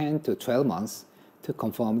takes 10 to 12 months to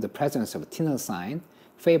confirm the presence of Tinel sign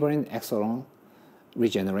favoring axonal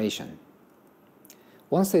regeneration.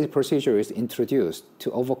 One-stage procedure is introduced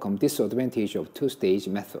to overcome disadvantage of two-stage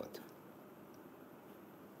method.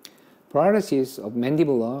 Paralysis of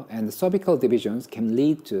mandibular and cervical divisions can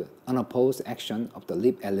lead to unopposed action of the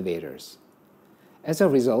lip elevators. As a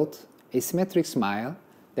result, a symmetric smile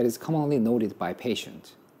that is commonly noted by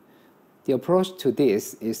patients. The approach to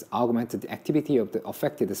this is augment the activity of the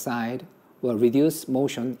affected side while reduce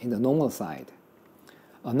motion in the normal side.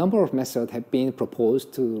 A number of methods have been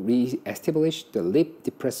proposed to re-establish the lip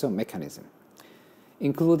depressor mechanism,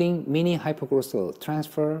 including mini hypoglossal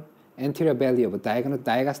transfer, anterior belly of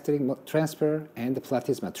digastric transfer, and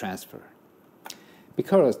platysma transfer.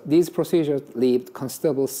 Because these procedures leave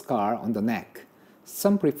considerable scar on the neck,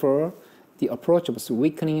 some prefer the approach of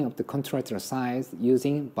weakening of the contralateral sides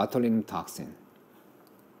using botulinum toxin.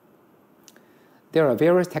 There are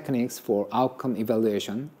various techniques for outcome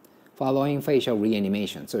evaluation following facial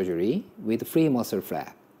reanimation surgery with free muscle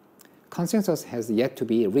flap. Consensus has yet to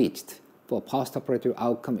be reached for postoperative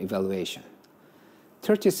outcome evaluation.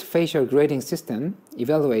 Turkish facial grading system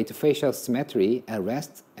evaluates facial symmetry at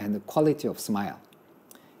rest and quality of smile.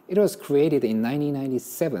 It was created in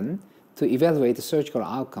 1997 to evaluate surgical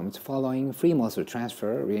outcomes following free muscle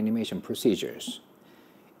transfer reanimation procedures.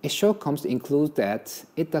 Its shortcomings include that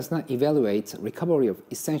it does not evaluate recovery of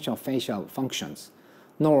essential facial functions,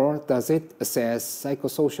 nor does it assess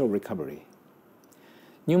psychosocial recovery.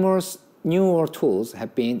 Numerous newer tools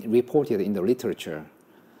have been reported in the literature.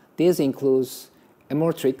 These include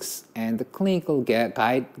Emotrix and clinical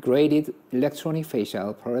guide graded electronic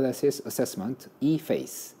facial paralysis assessment,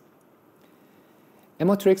 eFace.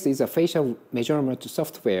 Emotrix is a facial measurement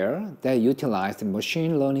software that utilizes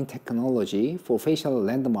machine learning technology for facial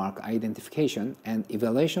landmark identification and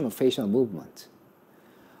evaluation of facial movement.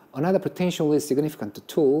 Another potentially significant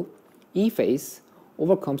tool, eFace,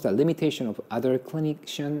 overcomes the limitation of other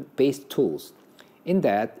clinician-based tools in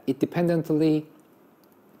that it dependently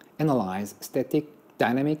analyzes static,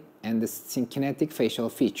 dynamic, and kinetic facial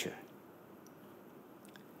feature.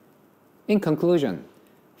 In conclusion,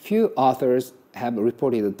 few authors have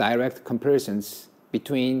reported direct comparisons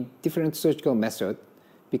between different surgical methods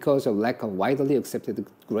because of lack of widely accepted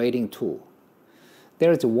grading tool.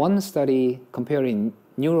 There is one study comparing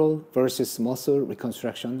neural versus muscle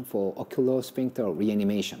reconstruction for ocular sphincter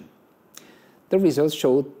reanimation. The results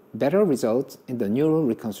showed better results in the neural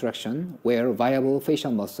reconstruction where viable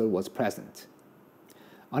facial muscle was present.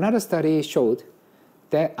 Another study showed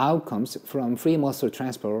that outcomes from free muscle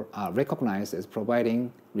transfer are recognized as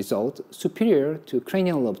providing results superior to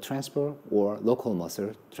cranial lobe transfer or local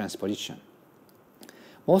muscle transposition.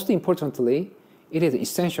 Most importantly, it is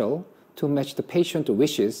essential to match the patient's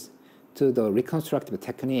wishes to the reconstructive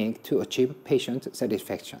technique to achieve patient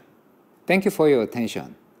satisfaction. Thank you for your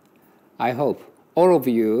attention. I hope all of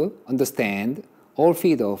you understand all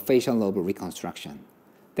fields of facial nerve reconstruction.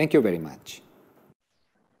 Thank you very much.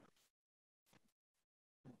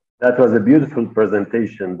 That was a beautiful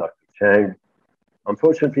presentation, Dr. Chang.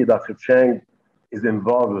 Unfortunately, Dr. Chang is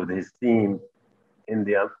involved with his team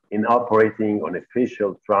in operating on a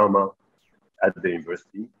facial trauma at the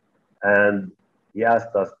university, and he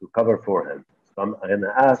asked us to cover for him. So I'm going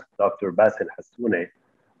to ask Dr. Basil Hassoune,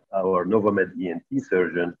 our Novamed ENT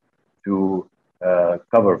surgeon, to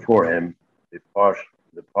cover for him the part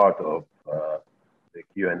of the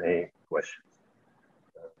Q&A questions.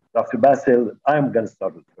 Dr. Basil, I'm going to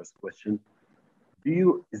start with the first question.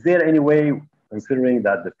 Is there any way, considering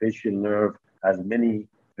that the facial nerve has many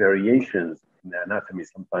variations in the anatomy,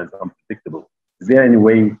 sometimes unpredictable, is there any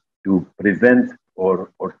way to prevent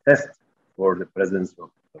or test for the presence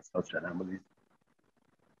of such anomalies?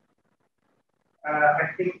 I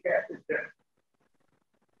think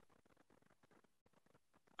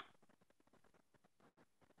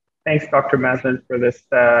thanks, Dr. Maslin, for this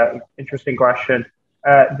interesting question.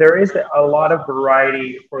 There is a lot of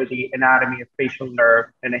variety for the anatomy of facial nerve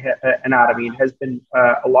and anatomy. It has been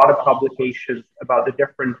a lot of publications about the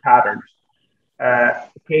different patterns.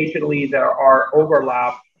 Occasionally, there are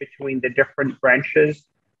overlap between the different branches,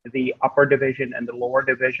 the upper division and the lower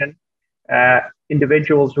division.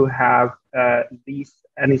 Individuals who have these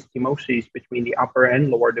anastomoses between the upper and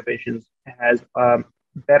lower divisions has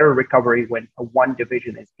better recovery when one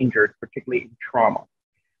division is injured, particularly in trauma.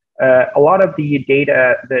 A lot of the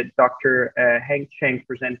data that Dr. Heng Cheng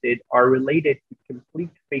presented are related to complete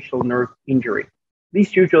facial nerve injury.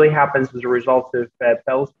 This usually happens as a result of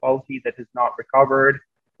Bell's palsy that has not recovered,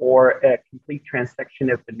 or a complete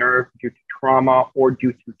transection of the nerve due to trauma or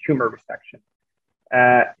due to tumor resection.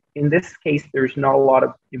 In this case, there's not a lot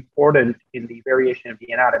of importance in the variation of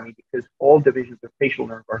the anatomy because all divisions of facial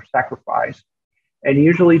nerve are sacrificed. And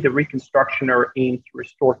usually the reconstruction are aimed to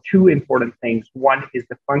restore two important things. One is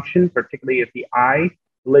the function, particularly of the eye,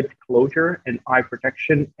 lid closure and eye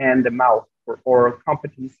protection, and the mouth for oral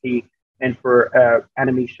competency and for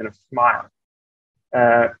animation of smile.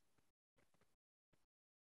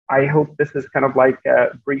 I hope this is kind of like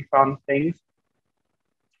a brief on things.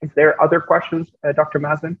 Is there other questions, Dr.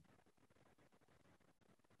 Maslin?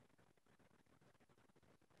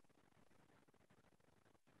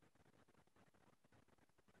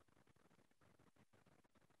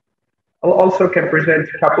 I'll also can present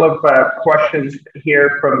a couple of questions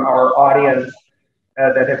here from our audience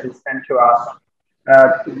that have been sent to us.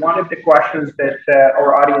 One of the questions that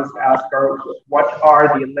our audience asked are, what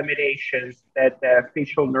are the limitations that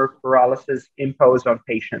facial nerve paralysis impose on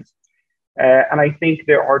patients? And I think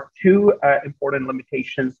there are two important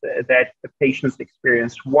limitations that the patients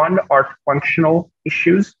experience. One are functional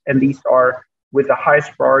issues, and these are with the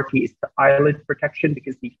highest priority is the eyelid protection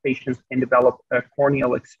because these patients can develop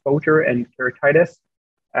corneal exposure and keratitis.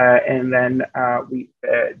 And then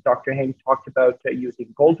Dr. Heng talked about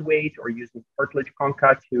using gold weight or using cartilage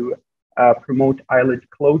conca to promote eyelid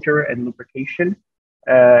closure and lubrication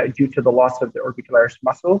due to the loss of the orbicularis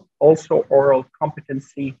muscle. Also, oral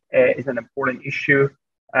competency is an important issue,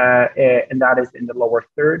 and that is in the lower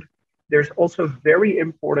third. There's also very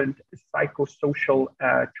important psychosocial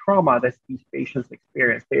trauma that these patients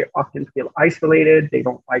experience. They often feel isolated, they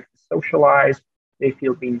don't like to socialize, they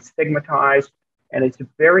feel being stigmatized, and it's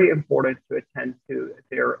very important to attend to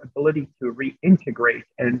their ability to reintegrate.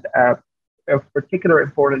 And of particular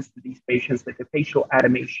importance to these patients, that the facial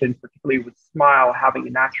animation, particularly with smile, having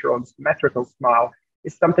a natural and symmetrical smile,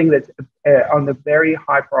 is something that's on the very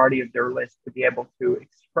high priority of their list to be able to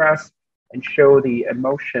express and show the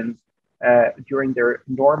emotions during their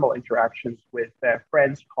normal interactions with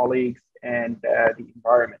friends, colleagues, and the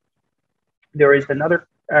environment. There is another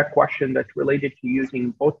question that's related to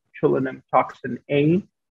using botulinum toxin A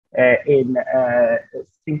in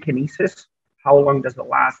synkinesis. How long does it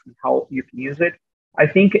last and how you can use it? I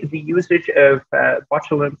think the usage of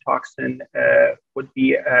botulinum toxin would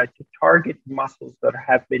be to target muscles that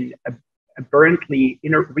have been aberrantly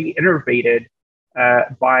re-innervated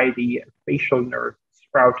by the facial nerve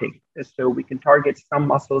sprouting. So we can target some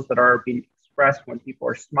muscles that are being expressed when people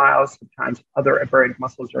are smiling. Sometimes other aberrant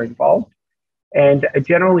muscles are involved. And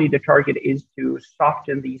generally, the target is to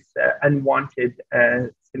soften these unwanted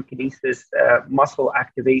synkinesis muscle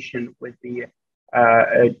activation with the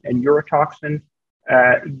neurotoxin.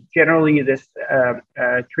 Generally, this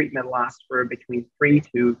treatment lasts for between 3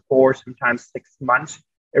 to 4, sometimes 6 months.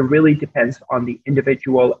 It really depends on the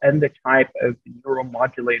individual and the type of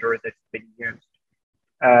neuromodulator that's been used.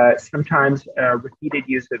 Sometimes repeated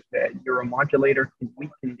use of neuromodulator can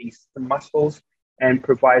weaken these muscles and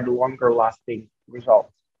provide longer lasting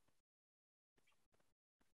results.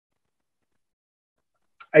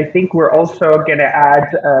 I think we're also going to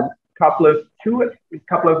add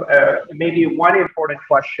maybe one important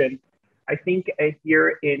question. I think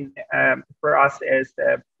here for us as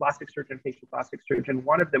a plastic surgeon, facial plastic surgeon,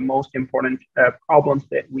 one of the most important problems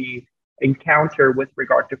that we encounter with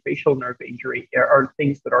regard to facial nerve injury are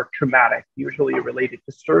things that are traumatic, usually related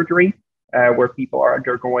to surgery, where people are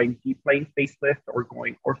undergoing deplane facelift or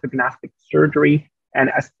going orthognathic surgery, and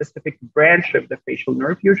a specific branch of the facial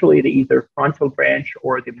nerve, usually the either frontal branch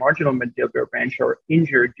or the marginal mandibular branch, are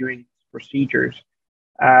injured during procedures.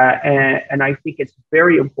 And I think it's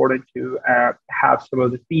very important to have some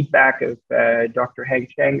of the feedback of Dr. Heng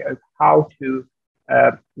Cheng of how to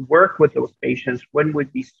work with those patients, when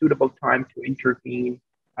would be suitable time to intervene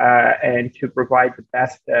and to provide the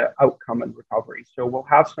best outcome and recovery. So we'll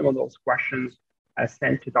have some of those questions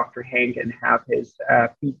sent to Dr. Heng and have his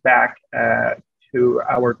feedback to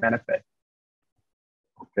our benefit.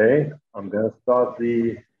 Okay, I'm going to start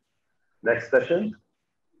the next session.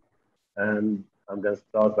 And I'm going to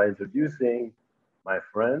start by introducing my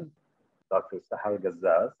friend, Dr. Sahar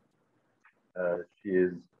Gazzaz. She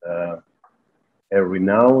is a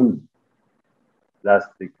renowned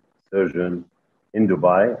plastic surgeon in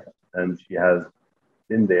Dubai, and she has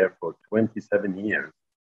been there for 27 years,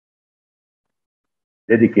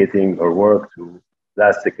 dedicating her work to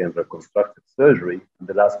plastic and reconstructive surgery. In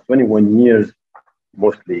the last 21 years,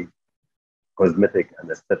 mostly cosmetic and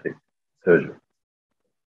aesthetic surgery.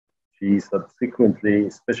 She subsequently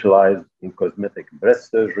specialized in cosmetic breast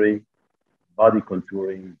surgery, body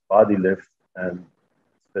contouring, body lifts, and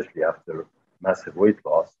especially after massive weight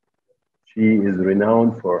loss. She is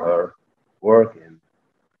renowned for her work in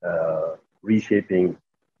reshaping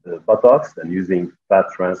the buttocks and using fat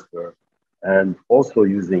transfer, and also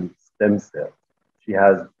using stem cells. She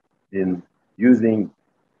has been using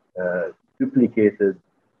duplicated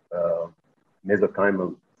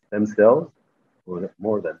mesenchymal stem cells for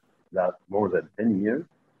more than 10 years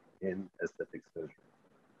in aesthetic surgery.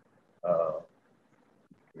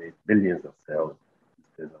 Create billions of cells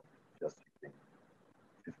instead of just using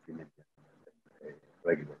 50 million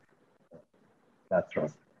regular fat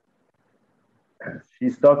transfer. She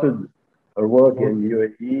started her work in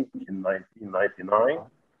UAE in 1999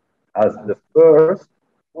 as the first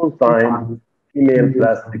full-time female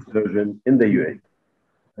plastic surgeon in the UAE.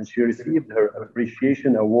 And she received her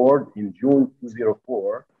appreciation award in June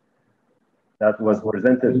 2004 that was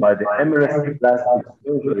presented by the Eminent Plastic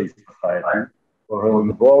Surgeries Society for her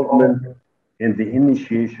involvement in the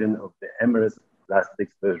initiation of the Emirates Plastic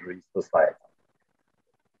Surgery Society.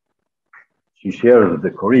 She shared with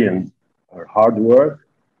the Koreans her hard work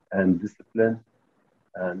and discipline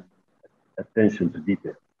and attention to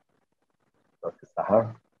detail. Dr.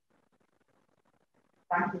 Sahar.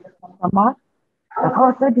 Thank you, Dr. Muhammad.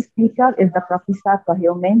 Our third speaker is Dr. Faisal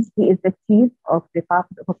Kahyoumens. He is the chief of the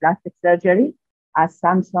Department of Plastic Surgery at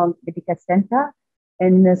Samsung Medical Center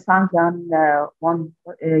in Sangam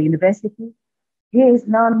University. He is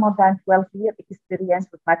known more than 12 years experience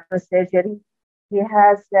with microsurgery. He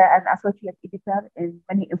has an associate editor in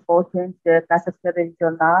many important plastic surgery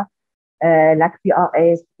journals like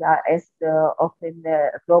PRS, Open,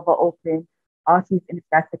 Global Open, Artists in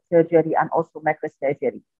Plastic Surgery, and also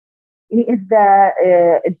microsurgery. He is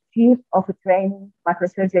the chief of a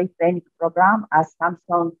microsurgery training program at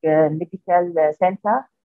Samsung Medical Center.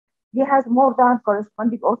 He has more than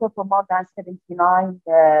corresponding author for more than 79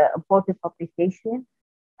 important publications.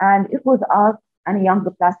 And it was asked any young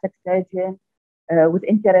plastic surgeon with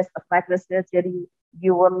interest of microsurgery,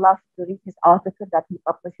 you will love to read his article that he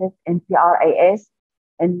publishes in PRAS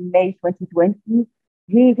in May 2020.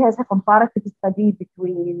 He has a comparative study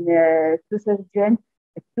between two surgeons,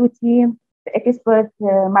 two teams, the expert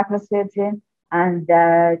microsurgeon and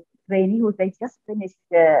the trainee who they just finished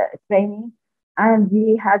training. And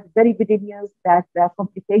he had very good news that the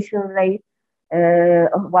complication rate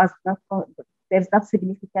was not, there's not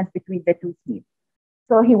significance between the two teams.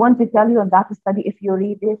 So he wants to tell you on that study, if you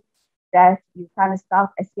read it, that you can start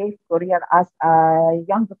a safe career as a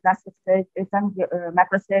young plastic surgeon,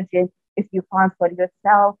 microsurgeon, if you find for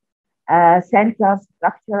yourself center,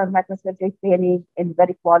 structural microsurgery training in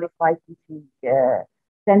very qualified teaching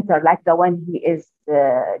center like the one he is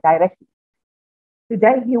directing.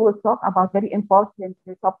 Today, he will talk about very important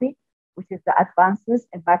topic, which is the advances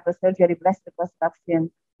in microsurgery breast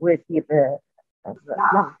reconstruction with the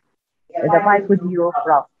mic with you,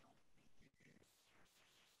 Prof.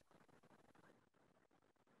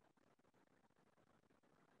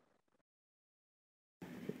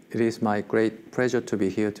 It is my great pleasure to be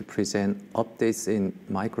here to present updates in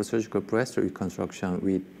microsurgical breast reconstruction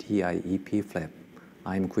with DIEP flap.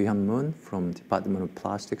 I'm Guhyun Moon from Department of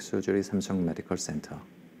Plastic Surgery, Samsung Medical Center.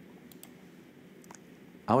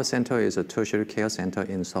 Our center is a tertiary care center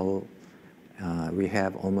in Seoul. We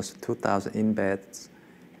have almost 2,000 in-beds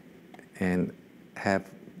and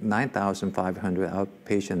have 9,500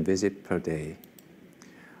 outpatient visits per day.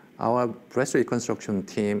 Our breast reconstruction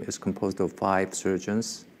team is composed of 5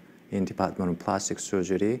 surgeons in Department of Plastic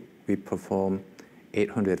Surgery. We perform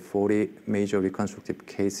 840 major reconstructive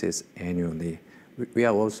cases annually. We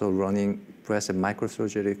are also running breast and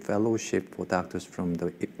microsurgery fellowship for doctors from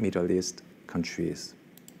the Middle East countries.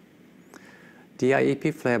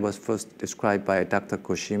 DIEP flap was first described by Dr.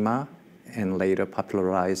 Koshima and later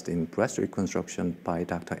popularized in breast reconstruction by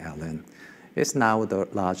Dr. Allen. It's now the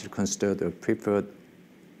largely considered a preferred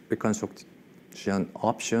reconstruction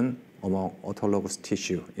option among autologous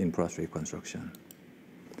tissue in breast reconstruction.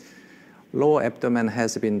 Lower abdomen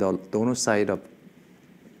has been the donor side of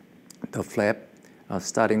the flap,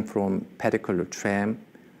 starting from pedicular tram,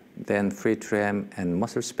 then free tram, and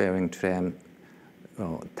muscle-sparing tram.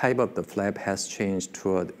 Type of the flap has changed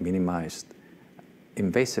toward minimized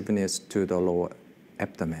invasiveness to the lower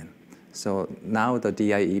abdomen. So now the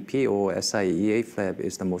DIEP or SIEA flap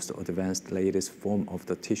is the most advanced, latest form of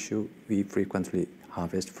the tissue we frequently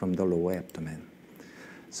harvest from the lower abdomen.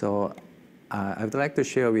 So I would like to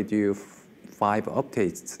share with you 5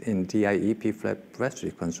 updates in DIEP flap breast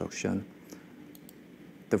reconstruction.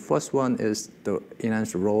 The first one is the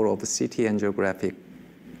enhanced role of CT angiographic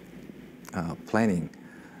planning.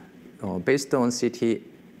 Based on CT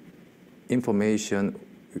information,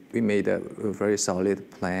 we made a very solid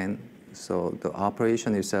plan. So the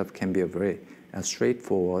operation itself can be very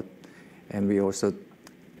straightforward. And we also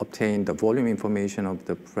obtained the volume information of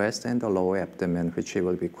the breast and the lower abdomen, which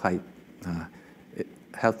will be quite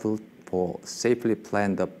helpful for safely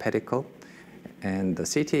plan the pedicle. And the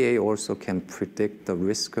CTA also can predict the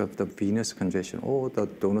risk of the venous congestion or the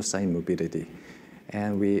donor side morbidity.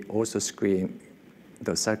 And we also screen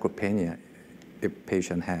the sarcopenia if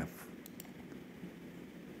patient have.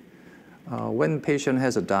 When patient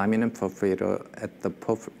has a dominant perforator at the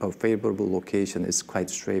favorable location, it's quite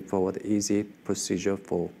straightforward, easy procedure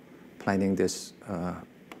for planning this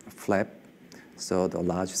flap. So the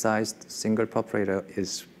large-sized single perforator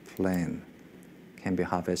is planned, can be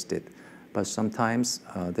harvested. But sometimes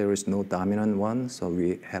there is no dominant one, so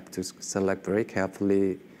we have to select very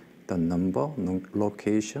carefully the number,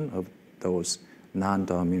 location of those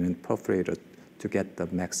non-dominant perforators to get the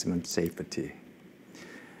maximum safety.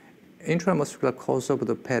 Intramuscular course of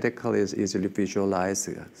the pedicle is easily visualized,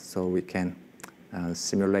 so we can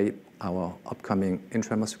simulate our upcoming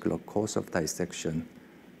intramuscular course of dissection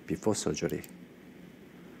before surgery.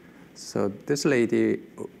 So this lady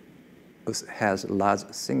has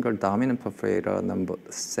large single dominant perforator, number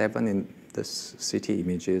 7 in the CT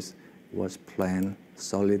images, was planned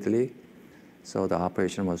solidly. So the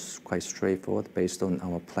operation was quite straightforward based on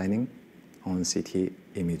our planning on CT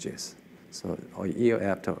images. So a year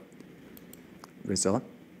after result.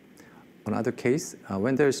 Another case,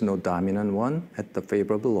 when there is no dominant one at the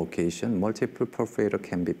favorable location, multiple perforator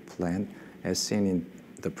can be planned as seen in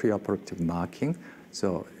the preoperative marking.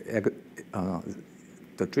 So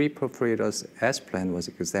the 3 perforators as planned was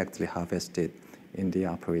exactly harvested in the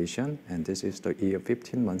operation, and this is the year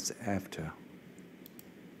 15 months after.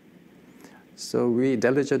 So we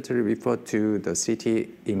diligently refer to the CT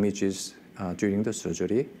images during the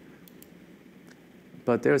surgery,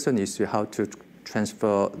 but there's an issue how to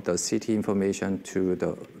transfer the CT information to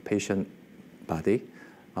the patient body.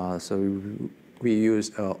 So we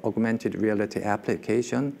use augmented reality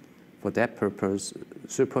application. For that purpose,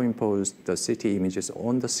 superimpose the CT images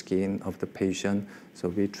on the skin of the patient, so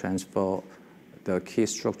we transfer the key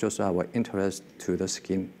structures of our interest to the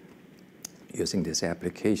skin using this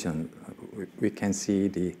application. We can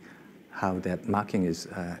see how that marking is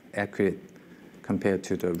accurate compared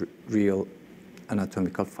to the real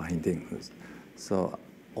anatomical findings. So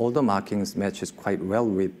all the markings matches quite well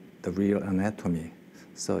with the real anatomy.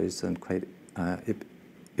 So it's a quite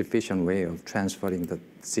efficient way of transferring the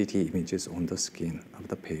CT images on the skin of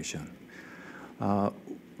the patient.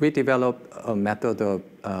 We developed a method of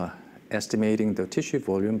estimating the tissue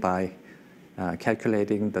volume by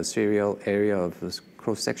calculating the serial area of the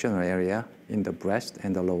cross-sectional area in the breast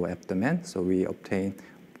and the lower abdomen. So we obtain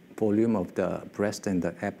volume of the breast and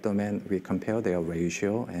the abdomen. We compare their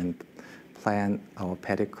ratio and plan our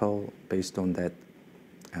pedicle based on that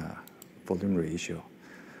volume ratio.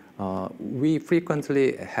 We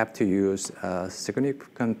frequently have to use a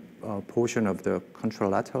significant portion of the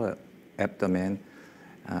contralateral abdomen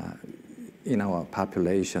in our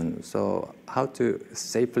population. So how to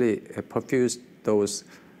safely perfuse those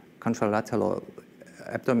contralateral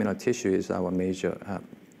abdominal tissue is our major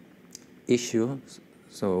issue.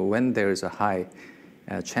 So when there is a high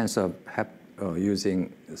chance of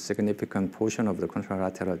using a significant portion of the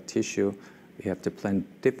contralateral tissue, we have to plan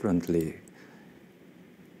differently.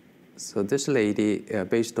 So this lady,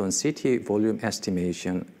 based on CT volume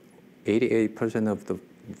estimation, 88% of the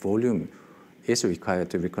volume is required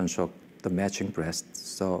to reconstruct the matching breast.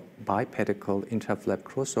 So bipedical intraflap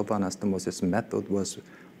crossover anastomosis method was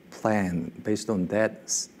planned based on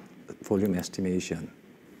that volume estimation.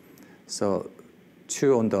 So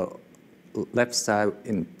 2 on the left side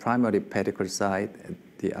in primary pedicle side,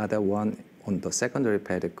 the other one on the secondary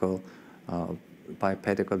pedicle,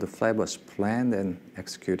 bipedical, the flap was planned and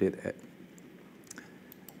executed,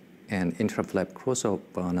 and intraflap crossover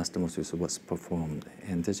anastomosis was performed.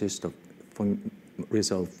 And this is the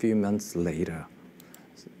result a few months later.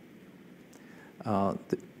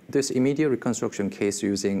 This immediate reconstruction case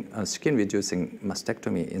using a skin-reducing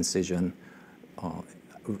mastectomy incision,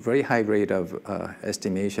 very high rate of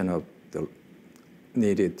estimation of the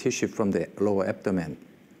needed tissue from the lower abdomen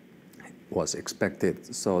was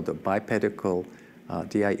expected. So the bipedical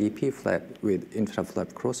DIEP flap with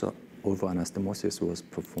intraflap crossover anastomosis was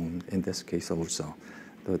performed in this case also.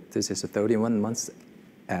 So this is 31 months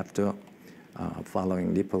after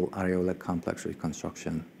following nipple areolar complex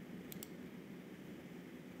reconstruction.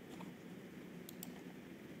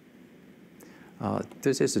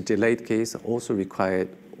 This is a delayed case, also required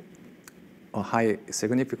a high,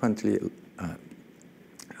 significantly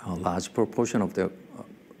a large proportion of the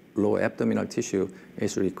lower abdominal tissue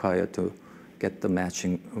is required to get the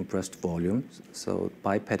matching breast volume. So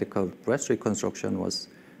bipedical breast reconstruction was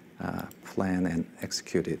planned and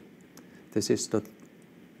executed. This is the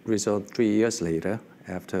result 3 years later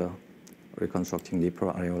after reconstructing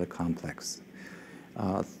nipple areolar complex.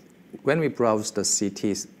 When we browse the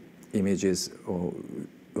CT images,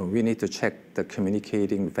 we need to check the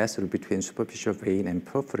communicating vessel between superficial vein and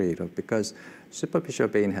perforator, because superficial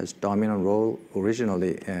vein has dominant role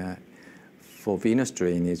originally for venous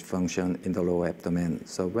drainage function in the lower abdomen.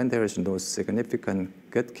 So when there is no significant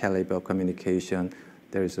good caliber communication,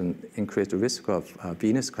 there is an increased risk of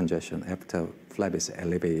venous congestion after flap is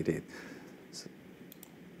elevated.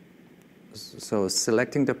 So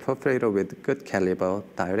selecting the perforator with good caliber,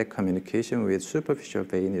 direct communication with superficial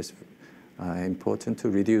vein is important to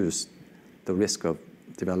reduce the risk of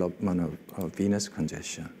development of venous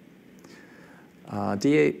congestion.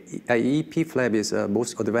 DIEP flap is the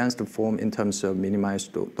most advanced form in terms of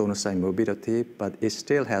minimized donor site morbidity, but it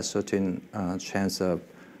still has certain chance of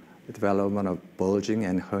development of bulging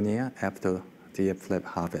and hernia after DIEP flap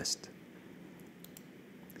harvest.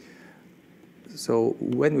 So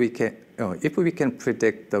when we can, if we can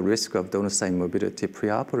predict the risk of donor site morbidity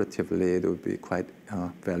preoperatively, it would be quite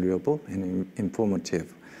valuable and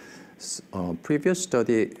informative. Previous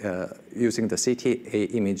study using the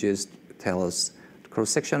CTA images tell us the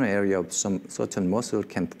cross-sectional area of some certain muscle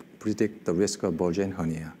can predict the risk of bulging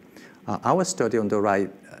hernia. Our study on the right,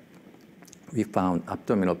 we found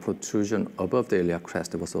abdominal protrusion above the iliac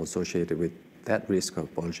crest was associated with that risk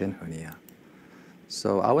of bulging hernia.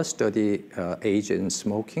 So our study aged in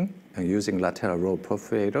smoking using lateral row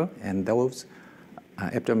perforator, and those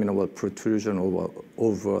abdominal protrusion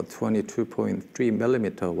over 22.3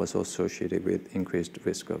 millimeter was associated with increased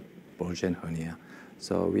risk of bulging hernia.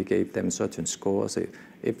 So we gave them certain scores.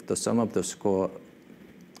 If the sum of the score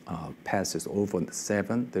passes over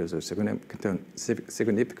 7, there's a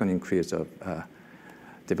significant increase of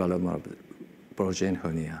development of bulging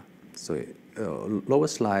hernia. So lower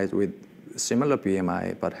slide with similar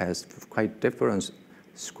BMI, but has quite different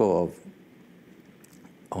score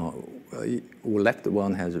of, left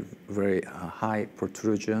one has a very high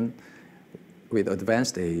protrusion with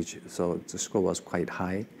advanced age, so the score was quite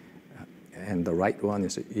high. And the right one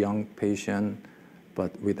is a young patient,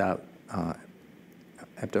 but without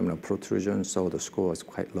abdominal protrusion, so the score is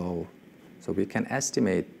quite low. So we can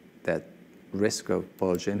estimate that risk of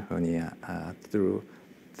bulging hernia through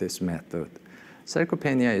this method.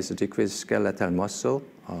 Sarcopenia is a decreased skeletal muscle,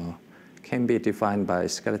 can be defined by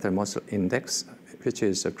skeletal muscle index, which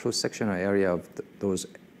is a cross-sectional area of those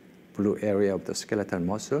blue area of the skeletal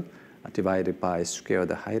muscle divided by square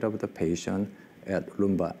the height of the patient at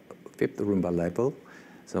fifth lumbar level.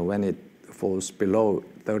 So when it falls below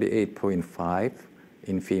 38.5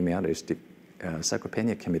 in female,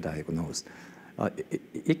 sarcopenia can be diagnosed.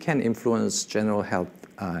 it can influence general health,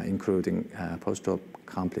 including post-op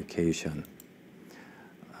complication.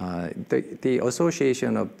 The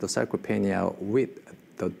association of the sarcopenia with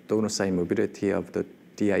the donor site mobility of the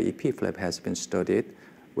DIEP flap has been studied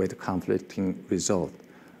with conflicting results.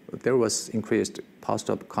 There was increased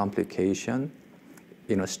post-op complication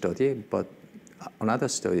in a study, but another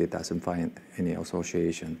study doesn't find any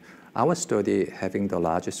association. Our study, having the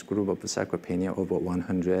largest group of sarcopenia, over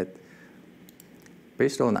 100,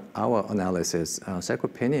 based on our analysis,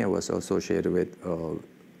 sarcopenia was associated with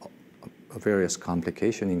various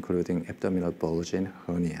complications, including abdominal bulge and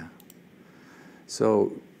hernia.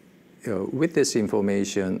 So with this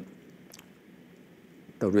information,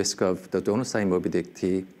 the risk of the donor site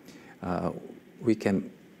morbidity, we can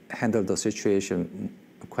handle the situation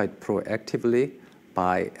quite proactively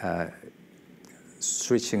by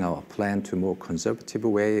switching our plan to more conservative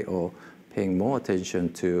way or paying more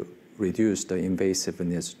attention to reduce the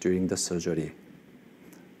invasiveness during the surgery.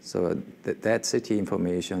 So that CT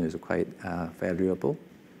information is quite valuable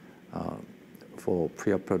for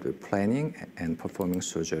preoperative planning and performing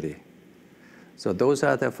surgery. So those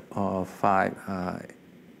are the 5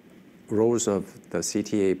 roles of the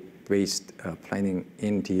CTA-based planning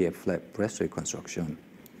in DIEP flap breast reconstruction.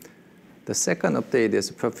 The second update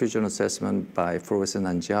is perfusion assessment by fluorescent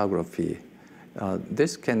angiography.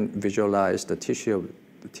 This can visualize the tissue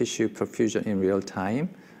perfusion in real time,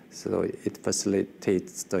 so it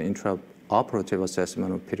facilitates the intraoperative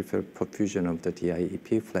assessment of peripheral perfusion of the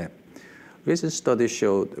DIEP flap. Recent studies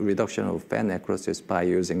showed reduction of fat necrosis by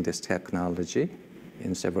using this technology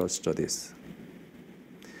in several studies.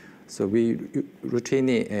 So we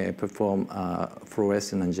routinely perform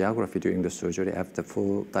fluorescent angiography during the surgery after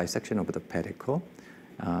full dissection of the pedicle.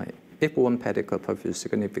 If one pedicle perfuses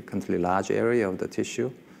significantly large area of the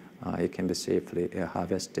tissue, it can be safely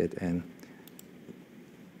harvested.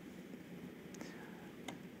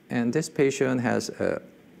 And this patient has an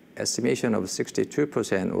estimation of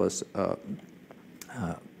 62% was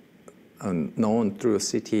known through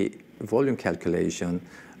CT volume calculation.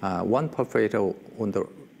 One perforator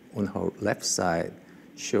on her left side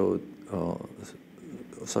showed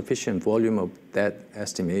sufficient volume of that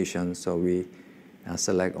estimation, so we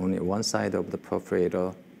select only one side of the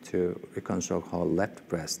perforator to reconstruct her left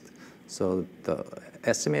breast. So the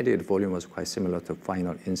estimated volume was quite similar to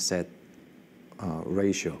final inset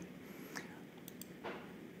ratio.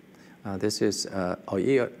 This is a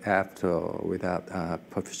year after without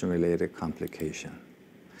perfusion-related complication.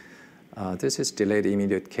 This is delayed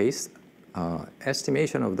immediate case.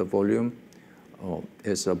 Estimation of the volume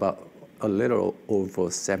is about a little over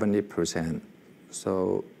 70%.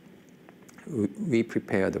 So we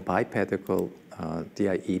prepared the bipedical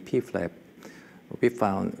DIEP flap. We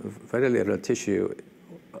found very little tissue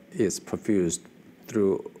is perfused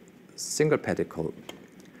through single pedicle.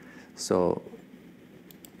 So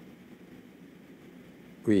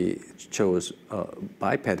we chose a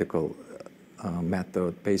bipedical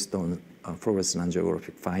method based on fluorescent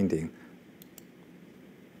angiographic finding.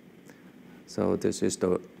 So this is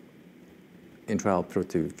the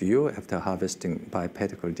intraoperative view after harvesting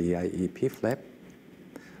bipedical DIEP flap.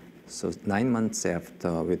 So 9 months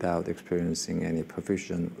after without experiencing any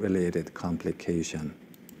perfusion-related complication.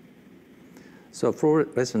 So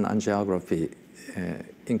fluorescent angiography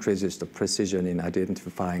increases the precision in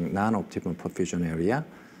identifying non-optimal perfusion area,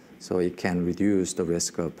 so it can reduce the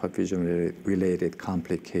risk of perfusion-related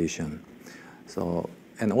complication. So,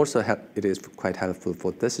 and also it is quite helpful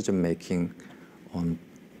for decision-making on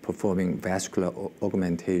performing vascular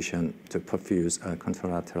augmentation to perfuse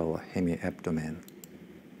contralateral hemiabdomen.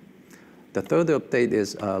 The third update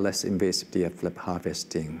is less invasive DIEP flap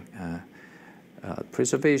harvesting.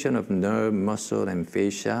 Preservation of nerve, muscle, and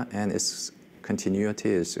fascia and its continuity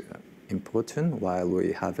is important while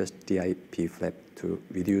we harvest DIEP flap to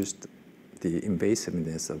reduce the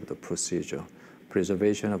invasiveness of the procedure.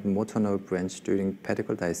 Preservation of motor nerve branch during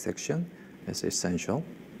pedicle dissection is essential.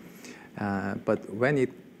 But when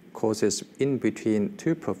it causes in between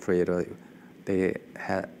 2 perforators, they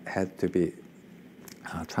had to be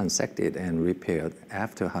transected and repaired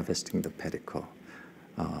after harvesting the pedicle.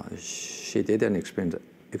 She didn't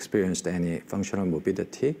experience any functional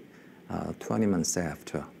morbidity 20 months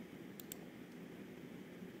after.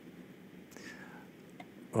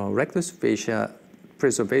 Rectus fascia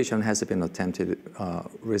preservation has been attempted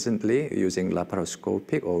recently using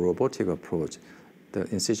laparoscopic or robotic approach. The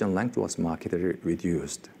incision length was markedly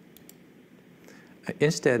reduced.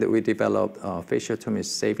 Instead, we developed a fasciotomy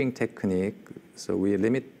saving technique, so we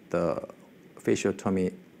limit the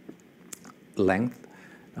fasciotomy length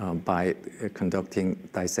by conducting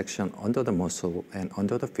dissection under the muscle and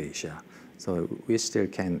under the fascia. So we still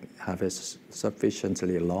can have a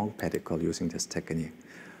sufficiently long pedicle using this technique.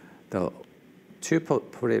 The two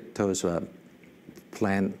perforators were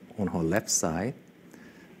planned on her left side.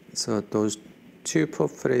 So those two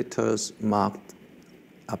perforators marked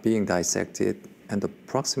are being dissected, and the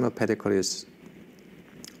proximal pedicle is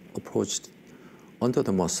approached under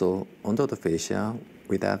the muscle, under the fascia,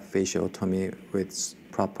 without fasciotomy, with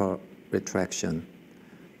proper retraction.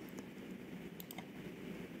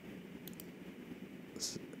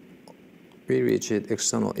 We reach it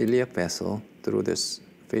external iliac vessel through this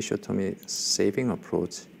fasciotomy saving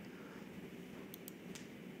approach.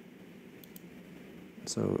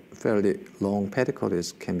 So fairly long pedicle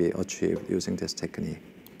can be achieved using this technique.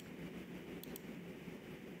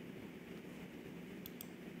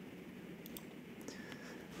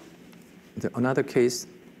 Another case,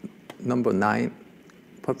 number 9,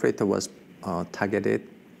 perforator was targeted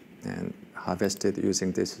and harvested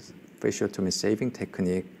using this fasciotomy saving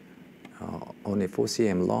technique. Only 4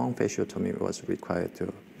 cm long fasciotomy was required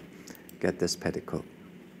to get this pedicle.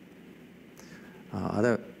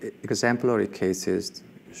 Other exemplary cases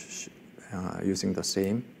using the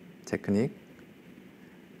same technique.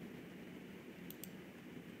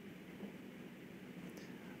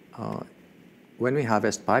 When we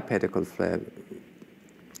harvest bipedicle flap,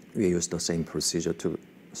 we use the same procedure to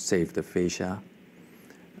save the fascia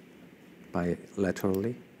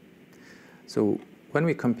bilaterally. So when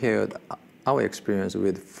we compared our experience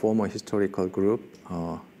with former historical group,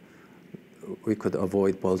 we could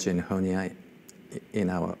avoid bulging hernia in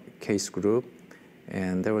our case group,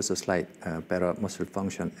 and there was a slight better muscle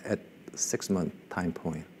function at 6-month time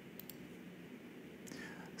point.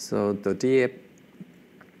 So the DIEP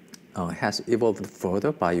has evolved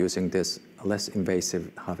further by using this less invasive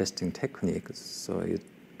harvesting technique. So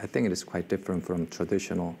I think it is quite different from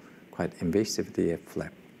traditional, quite invasive DIEP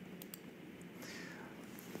flap.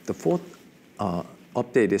 The fourth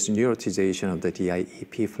update is neurotization of the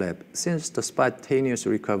DIEP flap. Since the spontaneous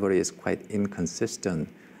recovery is quite inconsistent,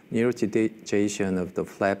 neurotization of the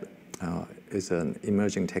flap is an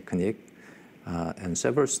emerging technique, and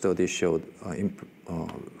several studies showed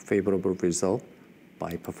favorable result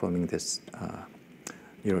by performing this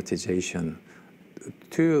neurotization.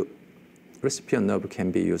 2 recipient nerve can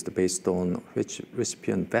be used based on which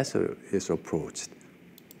recipient vessel is approached.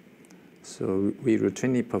 So we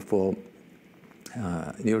routinely perform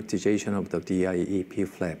neurotization of the DIEP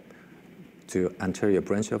flap to anterior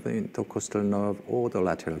branch of the intercostal nerve or the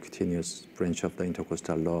lateral cutaneous branch of the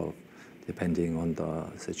intercostal nerve, depending on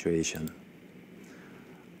the situation.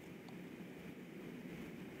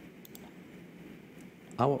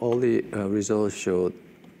 Our early results showed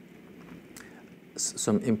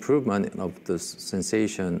some improvement of the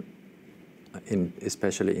sensation,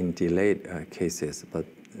 especially in delayed cases, but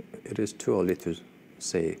it is too early to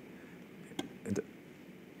say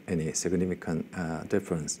any significant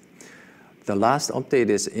difference. The last update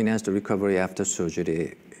is enhanced recovery after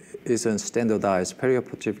surgery. It's a standardized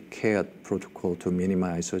perioperative care protocol to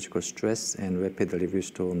minimize surgical stress and rapidly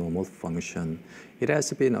restore normal function. It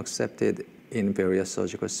has been accepted in various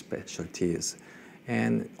surgical specialties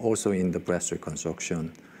and also in the breast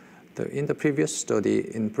reconstruction. In the previous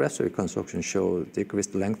study, in breast reconstruction showed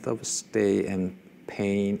decreased length of stay and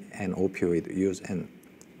pain and opioid use and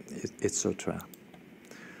etc.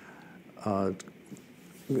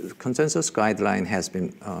 Consensus guideline has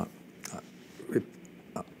been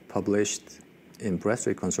published in breast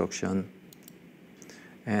reconstruction,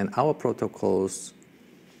 and our protocols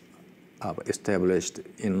are established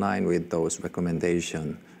in line with those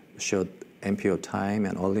recommendations, showed MPO time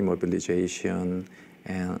and early mobilization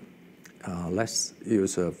and less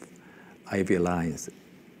use of IV lines.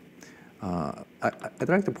 I'd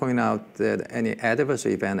like to point out that any adverse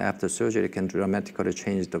event after surgery can dramatically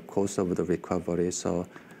change the course of the recovery, so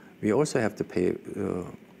we also have to pay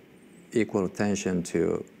equal attention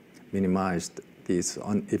to minimize these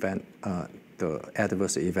the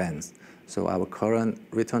adverse events. So our current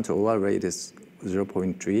return to OR rate is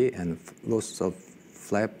 0.3 and loss of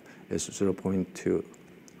flap is 0.2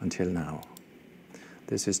 until now.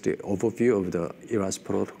 This is the overview of the ERAS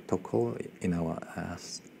protocol in our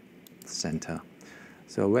center.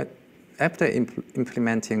 So after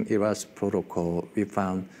implementing ERAS protocol, we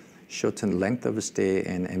found shortened length of stay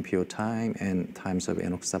and MPO time and times of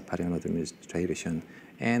enoxaparin administration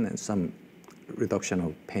and some reduction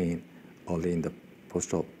of pain early in the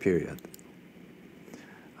post-op period.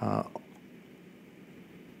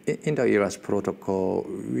 In the ERAS protocol,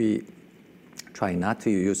 we try not to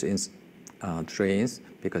use drains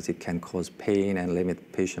because it can cause pain and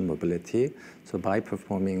limit patient mobility. So by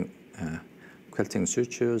performing quilting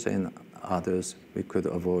sutures and others, we could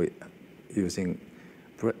avoid using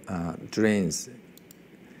drains.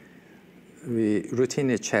 We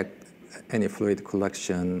routinely check any fluid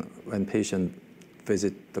collection when patients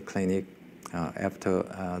visit the clinic after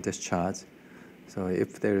discharge. So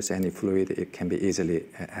if there is any fluid, it can be easily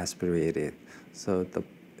aspirated. So the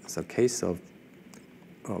case of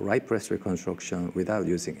right breast reconstruction without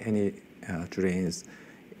using any drains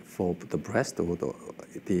for the breast or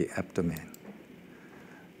the abdomen.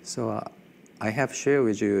 So I have shared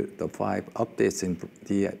with you the 5 updates in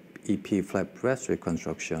the DIEP flap breast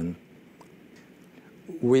reconstruction.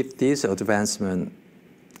 With this advancement,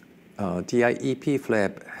 DIEP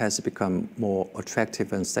flap has become more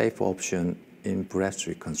attractive and safe option in breast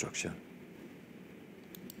reconstruction.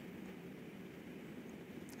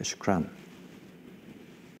 Shukran.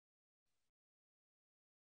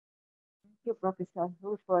 Thank you, Professor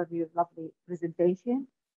Hu, for your lovely presentation.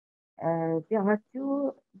 There are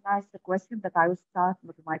 2 nice questions that I will start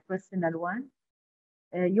with my personal one.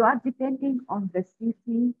 You are depending on the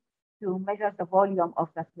CT to measure the volume of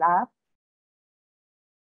the flap.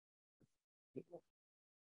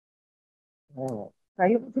 So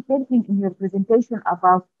you were depending in your presentation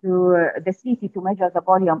about the CT to measure the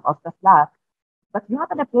volume of the flap, but you have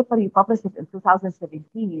in a paper you published it in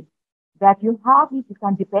 2017 that you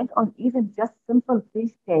can depend on even just simple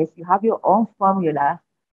fish test. You have your own formula,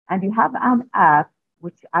 and you have an app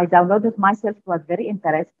which I downloaded myself. It was very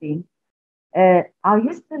interesting. Are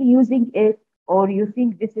you still using it, or you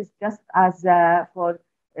think this is just as for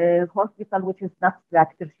hospital which is not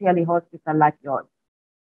like tertiary hospital like yours?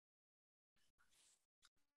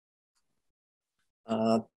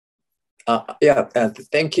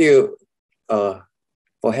 Thank you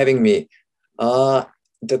for having me.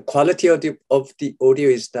 The quality of the audio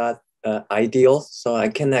is not ideal, so I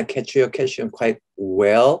cannot catch your question quite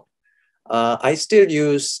well. I still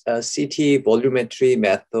use CT volumetry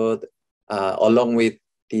method along with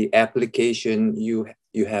the application you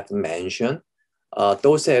have mentioned.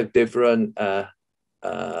 Those have different, they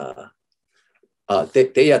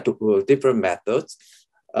are different methods,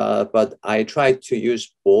 but I try to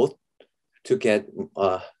use both to get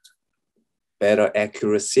better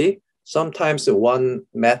accuracy. Sometimes one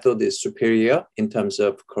method is superior in terms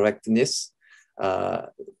of correctness,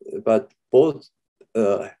 but both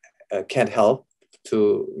can help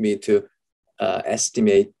me to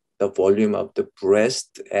estimate the volume of the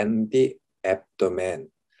breast and the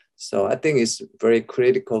abdomen. So I think it's very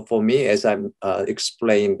critical for me, as I'm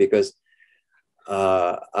explained, because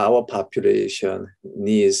our population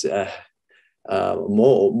needs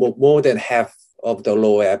more than half of the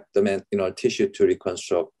lower abdomen tissue to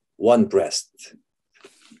reconstruct one breast.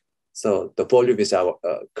 So the volume is our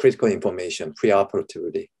critical information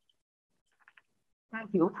preoperatively.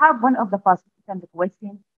 Thank you. I have one of the participants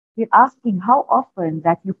question. He's asking how often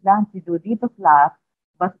that you plan to do DIEP flap,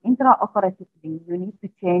 but intraoperatively you need to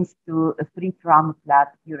change to a free trauma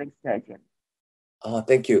flap during surgery.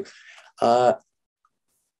 Thank you. I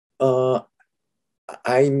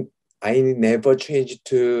never changed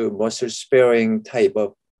to muscle sparing type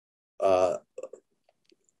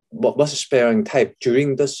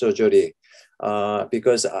during the surgery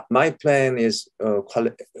because my plan is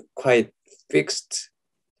quite fixed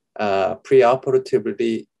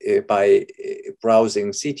preoperatively by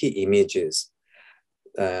browsing CT images,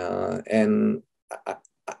 and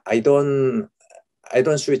I don't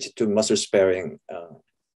switch to muscle sparing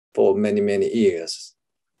for many years.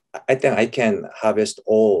 I think I can harvest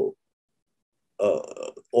all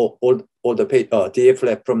the DIEP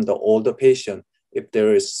flap from the older patient if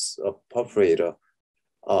there is a perforator,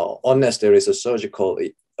 unless there is a surgical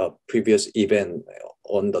previous event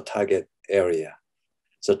on the target area.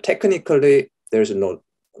 So technically, there's no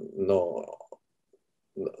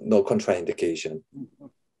contraindication.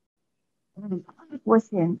 Another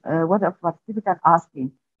question, what a participant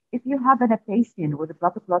asking, if you have a patient with a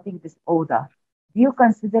blood clotting disorder, do you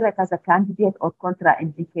consider it as a candidate or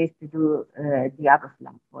contraindicated to do the other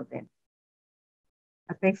flap for them?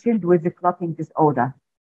 A patient with a clotting disorder,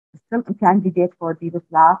 still a candidate for the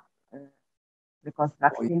flap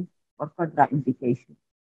reconstruction or contraindication?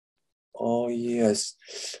 Oh, yes.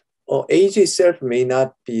 Age itself may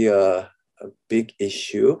not be a big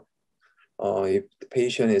issue. If the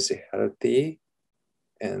patient is healthy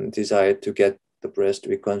and desire to get the breast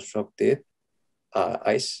reconstructed,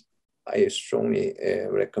 I strongly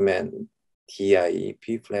recommend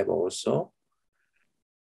DIEP flap also.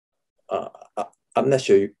 I'm not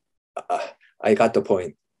sure I got the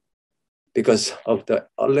point because of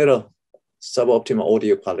a little suboptimal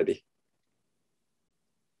audio quality.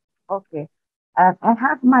 Okay. I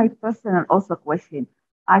have my personal also question.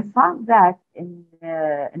 I found that in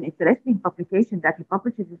an interesting publication that he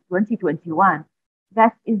published in 2021,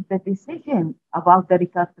 that is the decision about the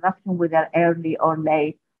reconstruction, whether early or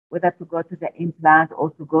late, whether to go to the implant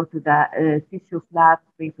or to go to the tissue flap,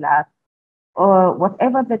 free flap, or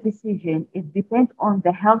whatever the decision, it depends on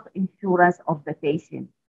the health insurance of the patient.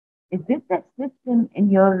 Is this that system in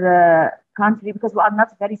your country? Because we are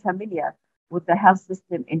not very familiar with the health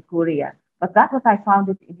system in Korea. But that's what I found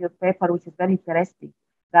it in your paper, which is very interesting,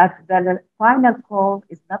 that the final call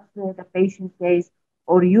is not the patient case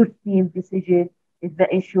or your team decision, is the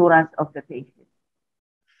insurance of the patient.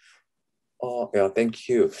 Oh, yeah, thank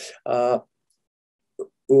you.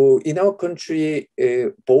 In our country,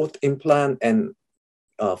 both implant and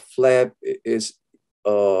flap is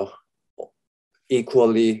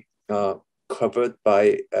equally covered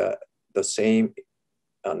by the same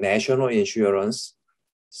national insurance.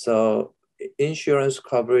 So insurance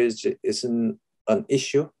coverage isn't an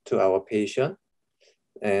issue to our patient.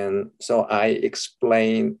 And so I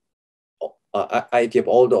explain, I give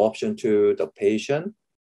all the option to the patient,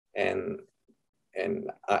 and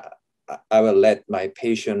I will let my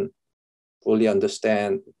patient fully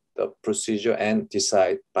understand the procedure and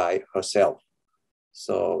decide by herself.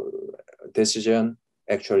 So decision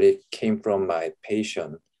actually came from my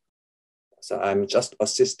patient. So I'm just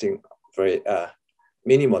assisting very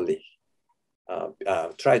minimally.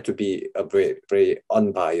 Try to be very, very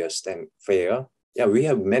unbiased and fair. Yeah, we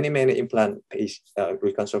have many implant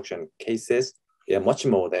reconstruction cases. Yeah, much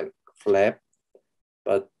more than flap,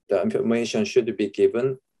 but the information should be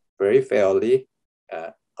given very fairly,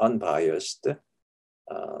 unbiased.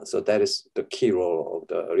 So that is the key role of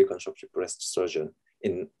the reconstructive breast surgeon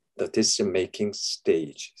in the decision-making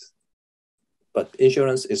stage. But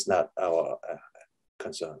insurance is not our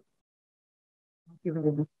concern. Thank you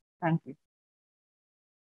very much. Thank you.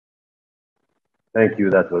 Thank you.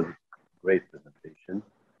 That was a great presentation.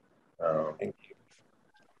 Thank you.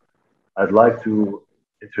 I'd like to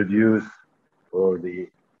introduce for the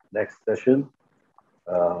next session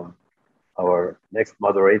our next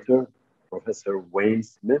moderator, Professor Wayne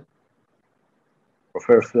Smith.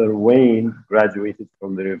 Professor Wayne graduated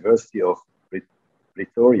from the University of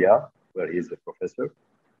Pretoria, where he is a professor.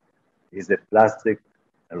 He's a plastic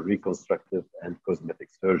and reconstructive and cosmetic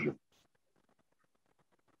surgeon.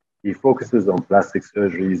 He focuses on plastic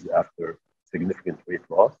surgeries after significant weight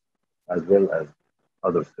loss, as well as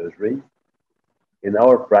other surgeries. In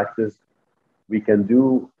our practice, we can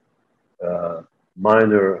do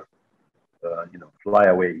minor,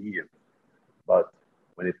 flyaway ears, but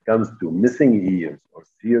when it comes to missing ears or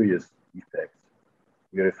serious defects,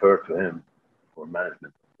 we refer to him for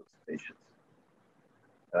management of those patients.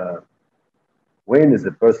 Wayne is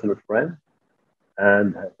a personal friend,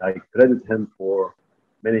 and I credit him for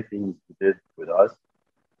many things he did with us.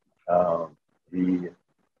 He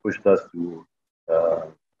pushed us to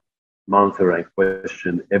monitor and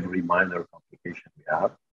question every minor complication we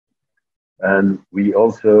have. And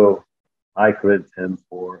I credit him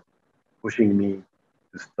for pushing me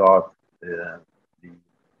to start the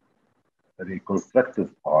reconstructive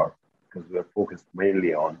part, because we're focused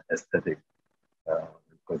mainly on aesthetic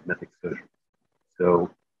cosmetic surgery.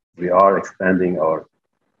 So we are expanding our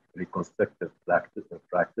reconstructive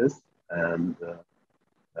practice and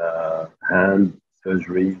hand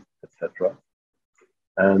surgery, etc.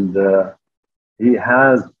 And he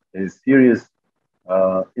has a serious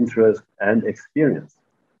interest and experience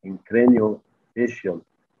in craniofacial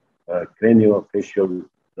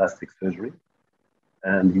plastic surgery,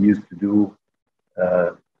 and he used to do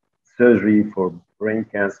surgery for brain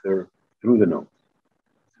cancer through the nose.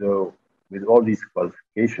 So with all these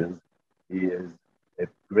qualifications, he is a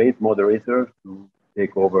great moderator to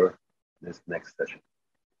take over this next session.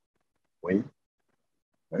 Wayne?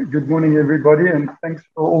 Good morning, everybody, and thanks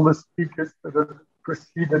for all the speakers that have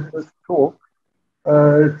preceded this talk.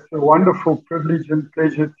 It's a wonderful privilege and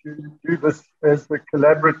pleasure to do this as a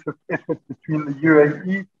collaborative effort between the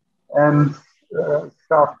UAE and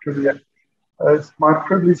South Korea. It's my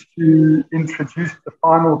privilege to introduce the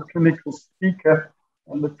final clinical speaker,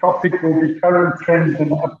 and the topic will be current trends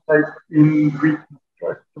and updates in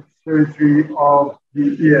reconstructive surgery of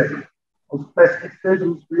the ear. As plastic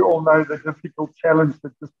surgeons, we all know the difficult challenge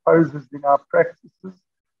that this poses in our practices,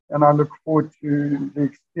 and I look forward to the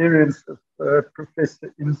experience of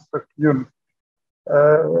Professor In-Suk Yoon.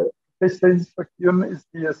 Professor In-Suk Yoon is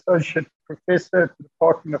the Associate Professor at the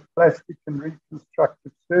Department of Plastic and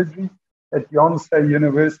Reconstructive Surgery at Yonsei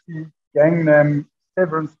University, Gangnam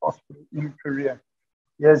Severance Hospital in Korea.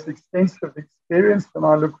 He has extensive experience, and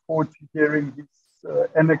I look forward to hearing his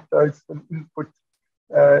anecdotes and input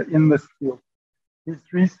in this field. His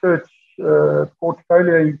research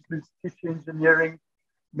portfolio includes tissue engineering,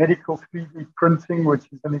 medical 3D printing, which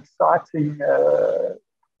is an exciting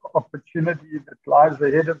opportunity that lies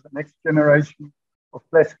ahead of the next generation of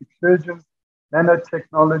plastic surgeons,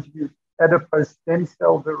 nanotechnology, adipose stem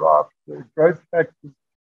cell derived growth factors,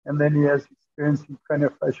 and then he has experience in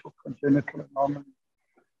craniofacial congenital anomalies.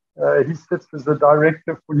 He sits as a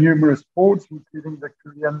director for numerous boards, including the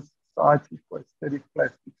Korean Society for Aesthetic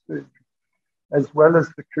Plastic Surgery, as well as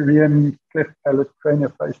the Korean Cleft Palate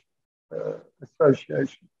Craniofacial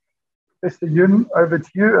Association. Professor Yun, over to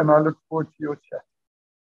you, and I look forward to your chat.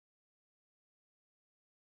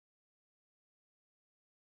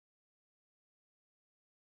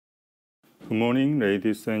 Good morning,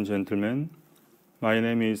 ladies and gentlemen. My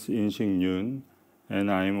name is In-sik Yoon,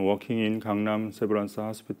 and I am working in Gangnam Severance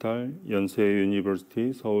Hospital, Yonsei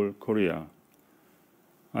University, Seoul, Korea.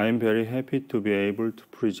 I am very happy to be able to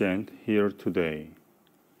present here today.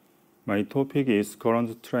 My topic is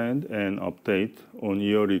current trend and update on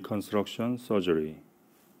ear reconstruction surgery.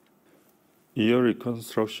 Ear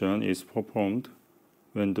reconstruction is performed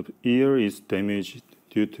when the ear is damaged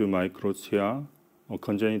due to microtia, or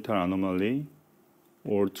congenital anomaly,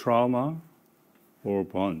 or trauma, or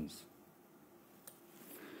burns.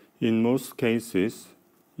 In most cases,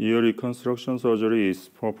 ear reconstruction surgery is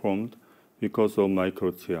performed because of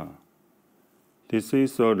microtia. This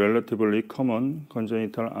is a relatively common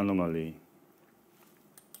congenital anomaly.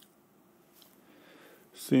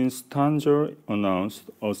 Since Tanger announced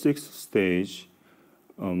a 6-stage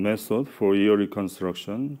method for ear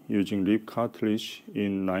reconstruction using lip cartilage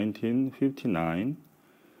in 1959,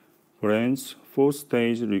 Brand's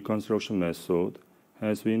 4-stage reconstruction method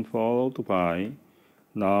has been followed by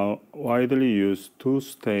now widely used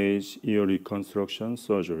 2-stage ear reconstruction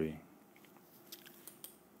surgery.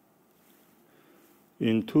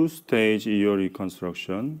 In 2-stage ear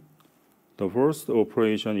reconstruction, the first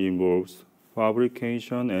operation involves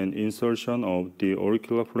fabrication and insertion of the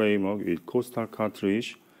auricular framework with costal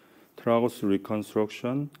cartilage, tragus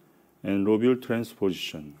reconstruction, and lobule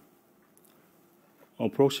transposition.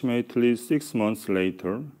 Approximately 6 months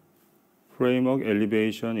later, framework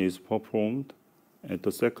elevation is performed at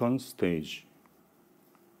the 2nd stage.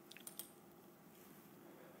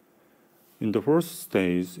 In the 1st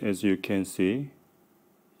stage, as you can see,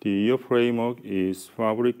 the ear framework is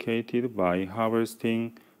fabricated by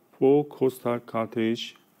harvesting 4 costal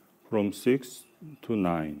cartilage from 6 to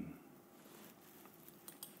 9.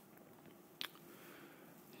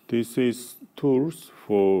 This is tools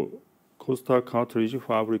for costal cartilage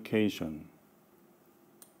fabrication.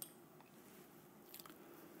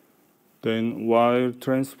 Then, while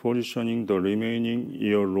transpositioning the remaining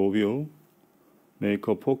ear lobule, make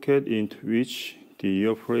a pocket into which the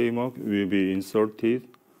ear framework will be inserted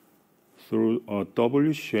through a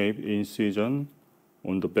W-shaped incision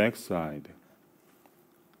on the back side.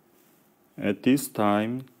 At this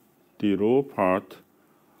time, the lower part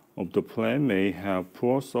of the plane may have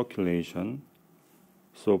poor circulation,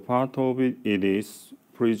 so part of it is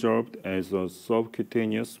preserved as a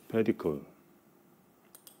subcutaneous pedicle.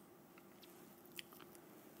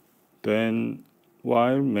 Then,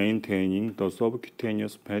 while maintaining the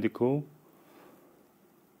subcutaneous pedicle,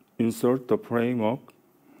 insert the framework,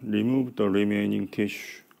 remove the remaining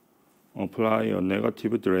tissue, apply a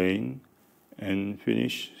negative drain, and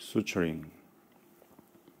finish suturing.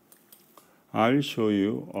 I'll show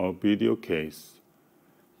you a video case.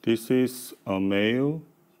 This is a male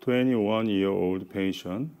 21-year-old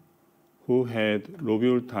patient who had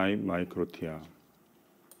lobule-type microtia.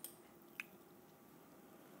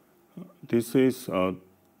 This is a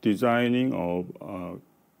designing of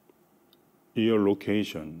ear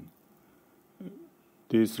location.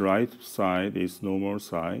 This right side is normal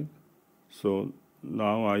side. So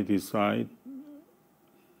now I decide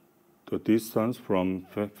the distance from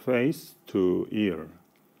face to ear.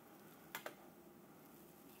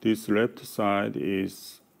 This left side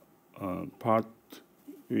is part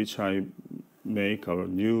which I make a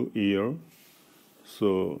new ear.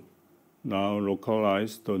 So now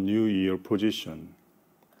localize the new ear position.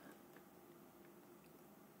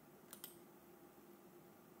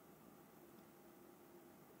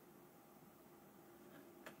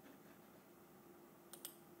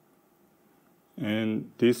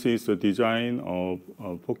 And this is the design of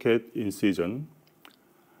a pocket incision.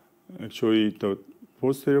 Actually, the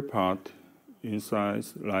posterior part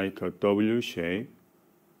incised like a W shape.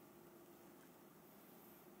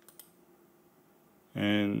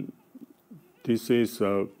 And this is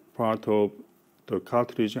a part of the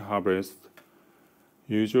cartridge harvest.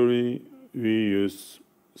 Usually we use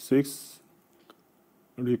 6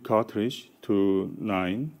 cartridge to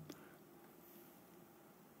 9.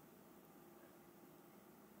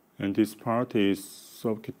 And this part is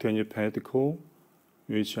subcutaneous pedicle,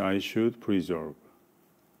 which I should preserve.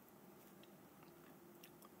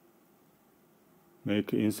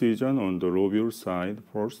 Make incision on the lobule side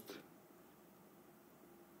first.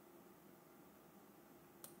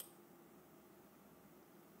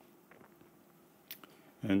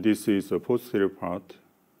 And this is the posterior part.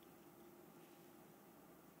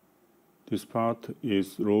 This part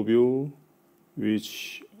is lobule,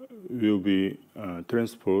 which will be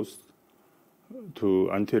transposed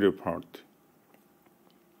to anterior part.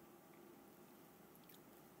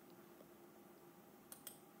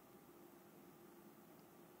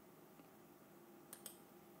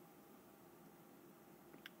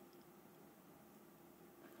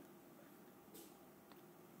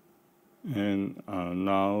 And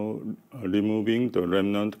now removing the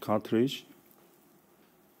remnant cartridge.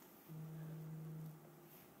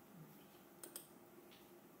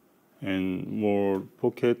 And more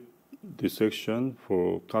pocket dissection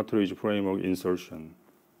for cartridge framework insertion.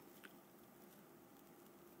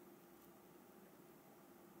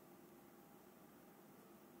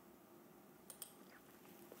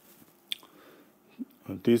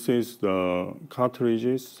 This is the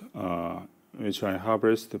cartridges which I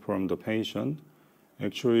harvested from the patient.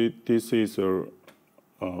 Actually, this is an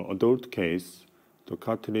adult case. The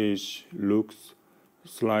cartridge looks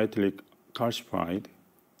slightly calcified.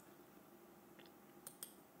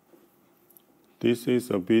 This is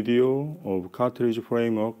a video of cartridge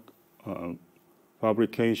framework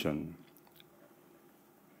fabrication.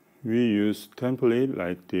 We use template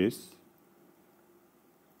like this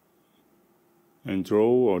and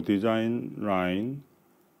draw a design line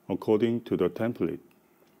according to the template.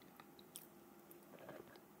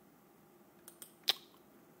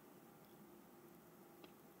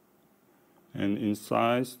 And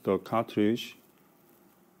inside the cartridge,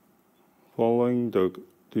 following the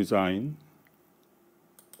design,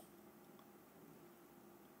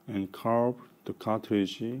 and carve the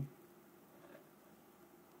cartridge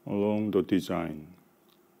along the design.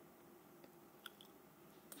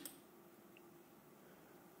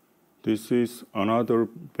 This is another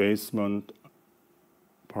basement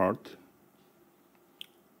part.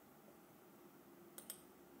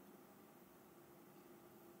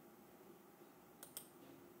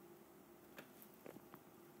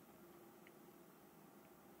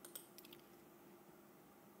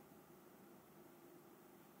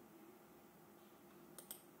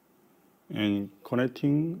 And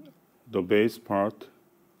connecting the base part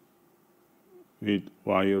with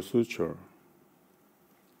wire suture.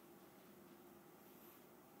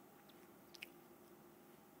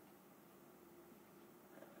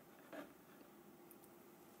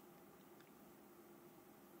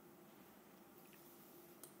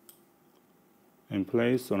 And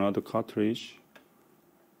place another cartridge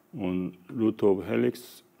on root of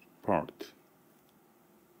helix part.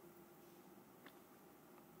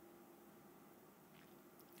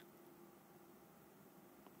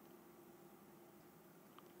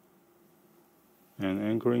 And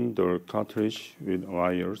anchoring the cartridge with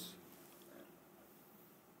wires.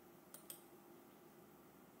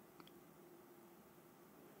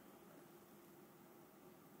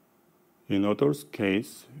 In others'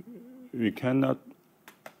 case, we cannot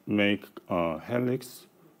make a helix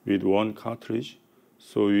with one cartridge,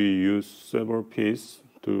 so we use several pieces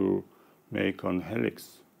to make a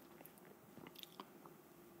helix.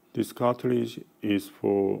 This cartridge is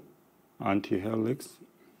for anti-helix.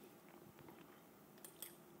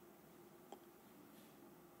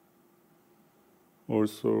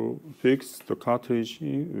 Also fix the cartridge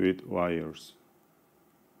with wires.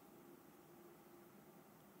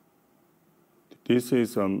 This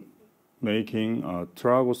is making a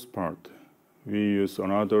tragus part. We use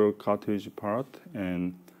another cartridge part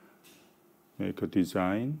and make a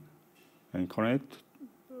design and connect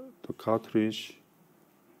the cartridge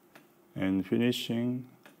and finishing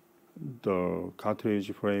the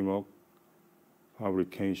cartridge framework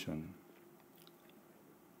fabrication.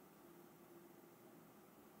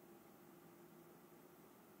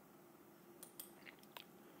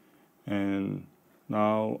 And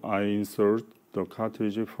now I insert the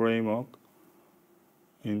cartridge framework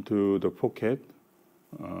into the pocket,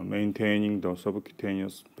 maintaining the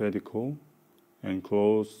subcutaneous pedicle, and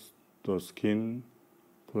close the skin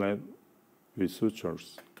flap with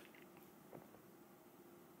sutures.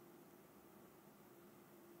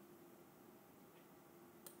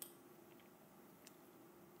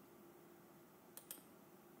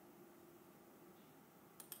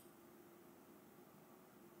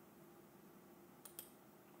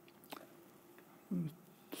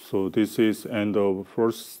 So this is end of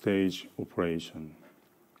first stage operation.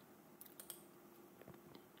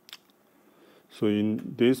 So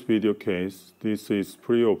in this video case, this is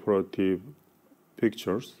preoperative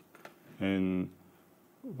pictures and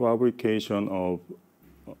fabrication of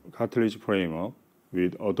cartilage framework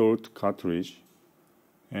with adult cartilage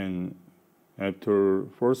and after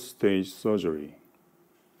first stage surgery.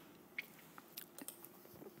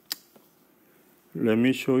 Let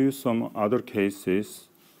me show you some other cases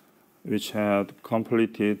which had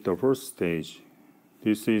completed the first stage.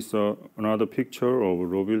 This is another picture of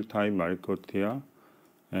lobule type microtia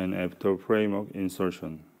and after framework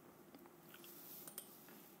insertion.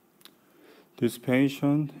 This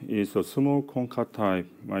patient is a small concha type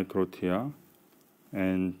microtia,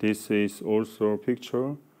 and this is also a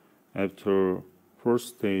picture after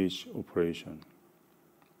first stage operation.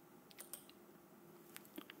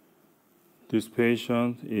 This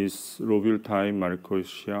patient is lobule type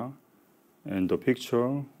microtia, and the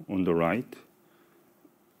picture on the right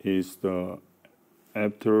is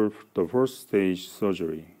after the first stage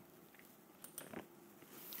surgery.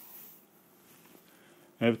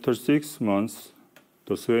 After 6 months,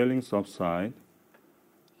 the swelling subsides,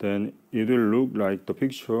 then it will look like the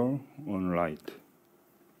picture on right.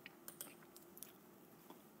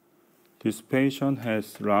 This patient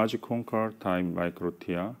has large concha type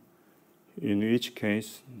microtia, in which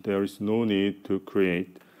case there is no need to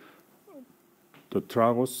create the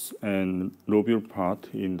tragus and lobule part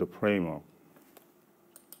in the framework.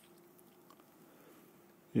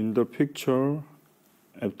 In the picture,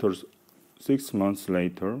 after 6 months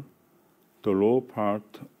later, the lower part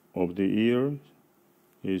of the ear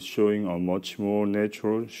is showing a much more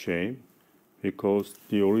natural shape because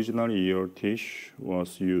the original ear tissue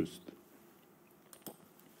was used.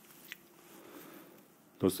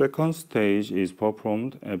 The second stage is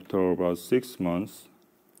performed after about 6 months,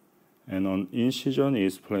 and an incision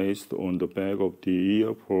is placed on the back of the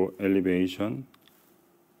ear for elevation,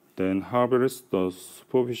 then harvest the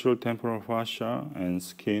superficial temporal fascia and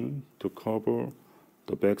skin to cover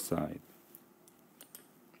the backside.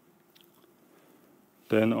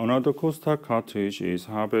 Then another costal cartilage is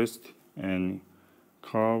harvested and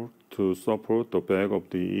carved to support the back of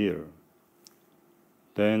the ear.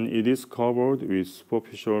 Then it is covered with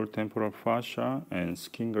superficial temporal fascia and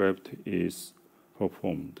skin graft is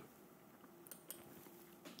performed.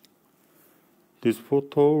 This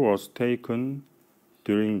photo was taken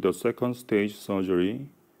during the second stage surgery,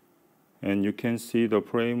 and you can see the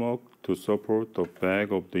framework to support the back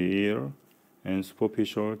of the ear and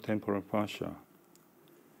superficial temporal fascia.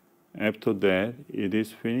 After that, it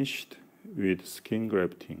is finished with skin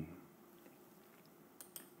grafting.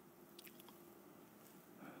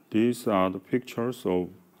 These are the pictures of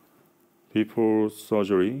before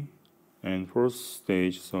surgery and first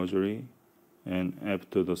stage surgery and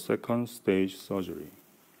after the second stage surgery.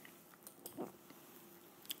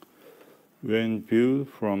 When viewed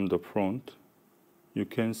from the front, you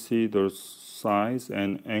can see the size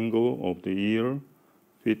and angle of the ear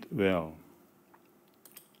fit well.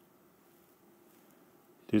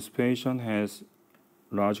 This patient has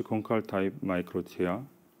large conchal type microtia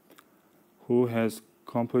who has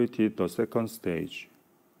completed the second stage.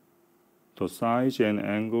 The size and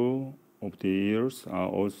angle of the ears are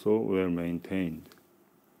also well maintained.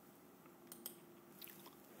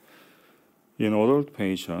 In adult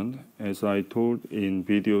patient, as I told in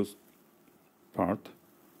video part,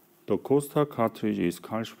 the costal cartilage is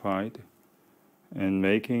calcified and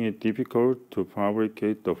making it difficult to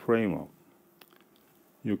fabricate the framework.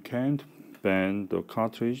 You can't bend the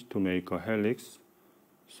cartilage to make a helix,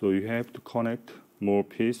 so you have to connect more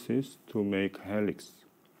pieces to make a helix.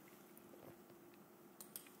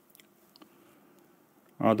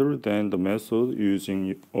 Other than the method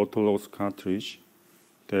using orthodox cartilage,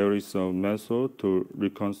 there is a method to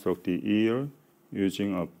reconstruct the ear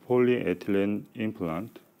using a polyethylene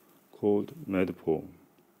implant called MEDPO.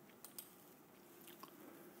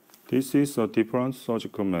 This is a different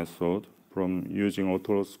surgical method from using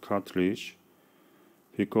orthodox cartilage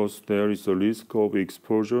because there is a risk of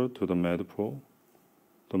exposure to the MEDPO.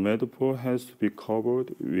 The MEDPO has to be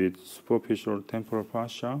covered with superficial temporal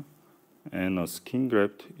fascia and a skin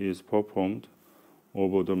graft is performed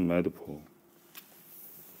over the MEDPO.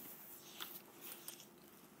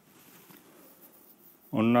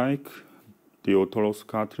 Unlike the orthodox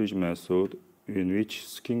cartilage method, in which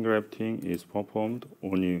skin grafting is performed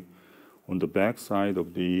only on the back side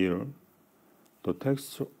of the ear, the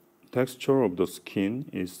texture of the skin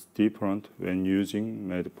is different when using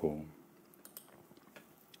MEDPO.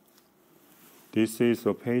 This is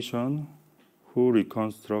a patient who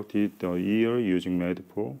reconstructed the ear using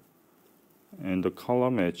Medipro, and the color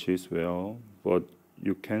matches well, but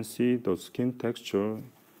you can see the skin texture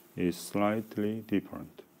is slightly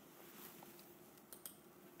different.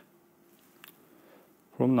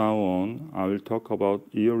 From now on, I will talk about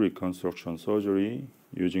ear reconstruction surgery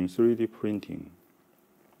using 3D printing.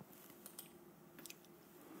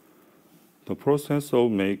 The process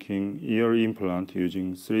of making ear implant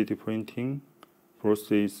using 3D printing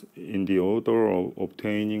proceeds in the order of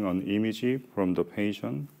obtaining an image from the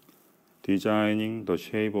patient, designing the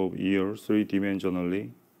shape of ear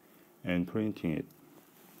three-dimensionally, and printing it.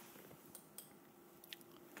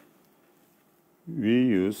 We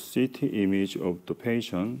use CT image of the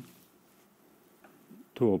patient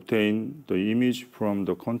to obtain the image from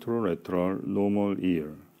the contralateral normal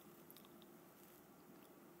ear.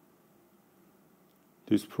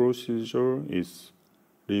 This procedure is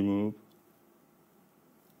remove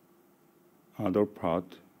other part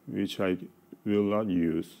which I will not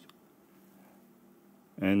use.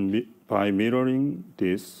 And by mirroring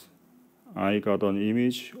this, I got an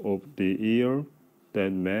image of the ear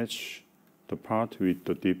that match the part with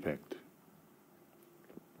the defect.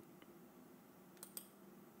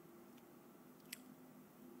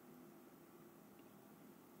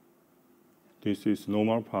 This is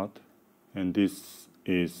normal part, and this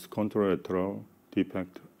is contralateral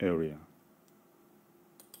defect area.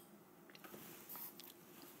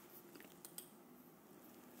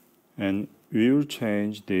 And we will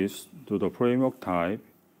change this to the framework type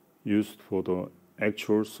used for the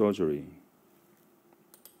actual surgery.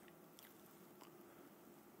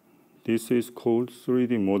 This is called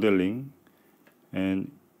 3D modeling,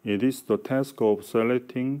 and it is the task of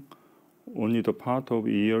selecting only the part of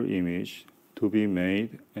ear image to be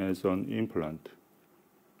made as an implant.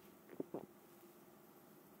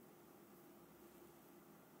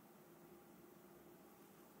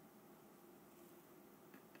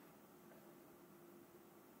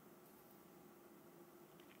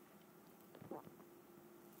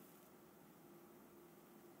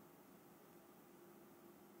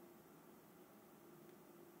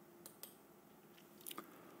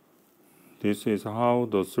 This is how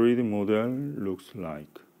the 3D model looks like.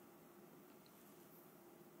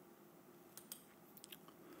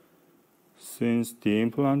 Since the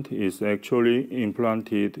implant is actually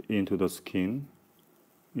implanted into the skin,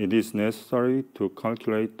 it is necessary to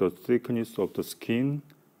calculate the thickness of the skin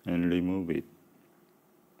and remove it.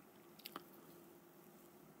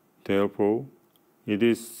 Therefore, it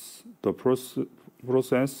is the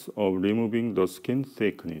process of removing the skin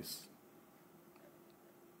thickness.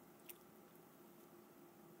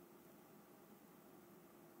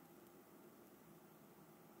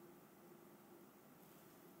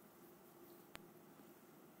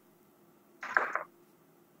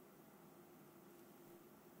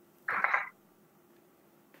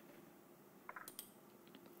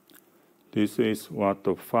 This is what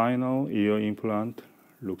the final ear implant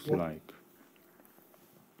looks like.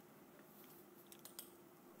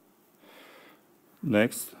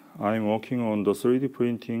 Next, I'm working on the 3D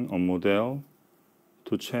printing a model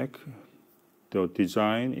to check the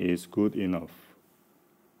design is good enough.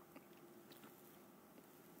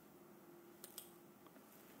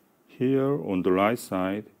 Here on the right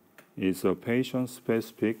side is a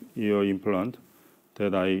patient-specific ear implant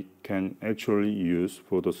that I can actually use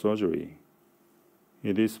for the surgery.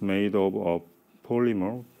 It is made of a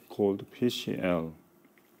polymer called PCL.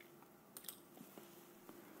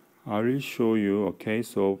 I will show you a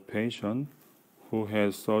case of patient who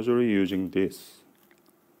has surgery using this.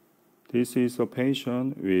 This is a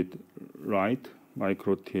patient with right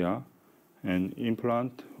microtia, and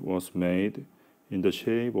implant was made in the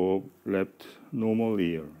shape of left normal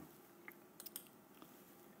ear.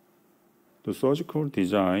 The surgical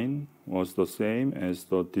design was the same as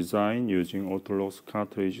the design using orthodox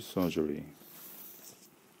cartridge surgery.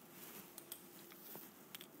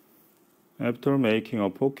 After making a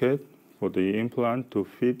pocket for the implant to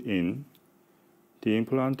fit in, the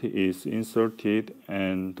implant is inserted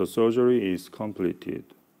and the surgery is completed.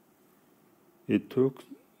 It took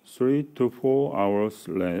 3 to 4 hours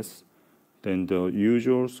less than the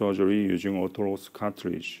usual surgery using orthodox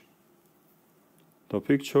cartridge. The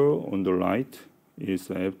picture on the right is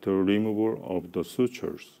after removal of the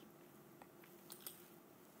sutures.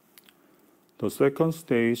 The second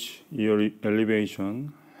stage ear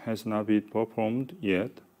elevation has not been performed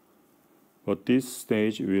yet, but this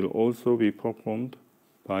stage will also be performed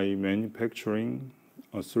by manufacturing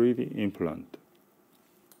a 3D implant.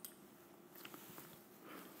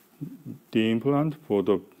 The implant for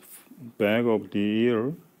the back of the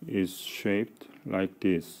ear is shaped like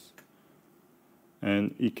this,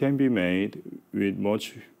 and it can be made with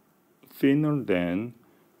much thinner than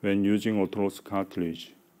when using orthodox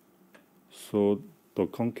cartilage. So the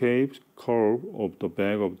concave curve of the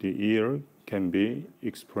back of the ear can be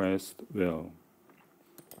expressed well.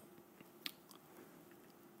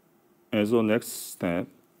 As a next step,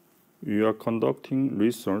 we are conducting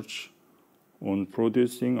research on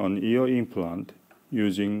producing an ear implant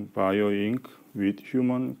using bioink with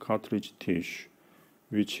human cartilage tissue,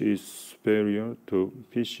 which is superior to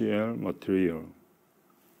PCL material.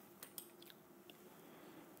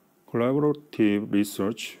 Collaborative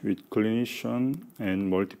research with clinicians and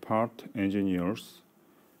multi-part engineers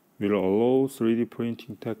will allow 3D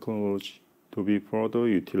printing technology to be further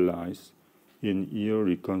utilized in ear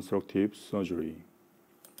reconstructive surgery.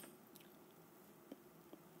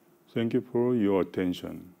 Thank you for your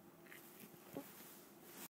attention.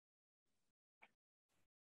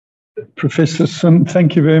 Professor Sun,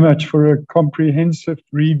 thank you very much for a comprehensive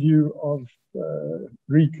review of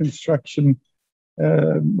reconstruction,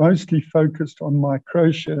 mostly focused on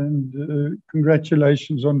microtia, and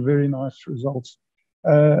congratulations on very nice results.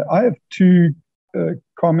 I have two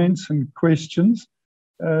comments and questions.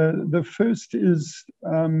 The first is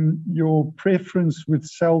your preference with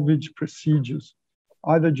salvage procedures,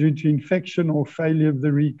 either due to infection or failure of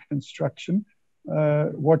the reconstruction,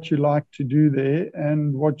 what you like to do there,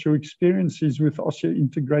 and what your experience is with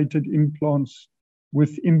osseointegrated implants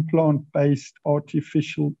with implant-based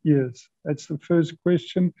artificial ears. That's the first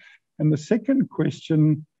question. And the second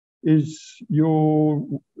question is your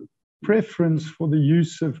preference for the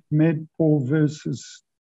use of MedPaw versus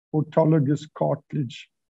autologous cartilage.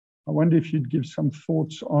 I wonder if you'd give some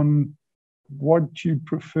thoughts on what you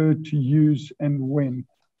prefer to use and when.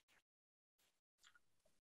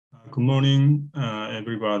 Good morning,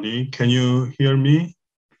 everybody. Can you hear me?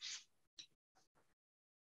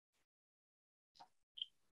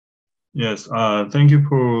 Yes, thank you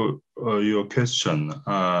for your question.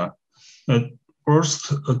 At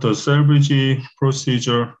first, the salvage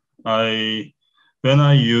procedure, when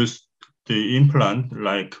I use the implant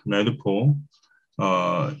like MedPaw,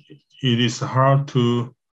 it is hard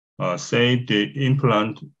to save the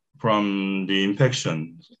implant from the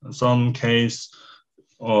infection. Some case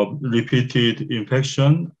of repeated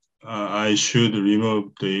infection, I should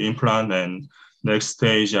remove the implant, and next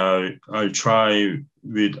stage I'll try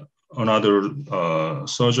with another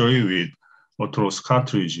surgery with orthodox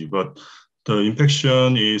cartilage. But the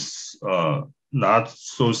infection is not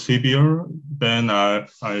so severe, then I'll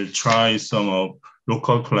try some of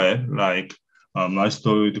local flap like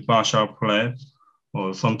mastoid fascial flap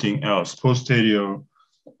or something else, posterior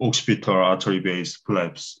occipital artery-based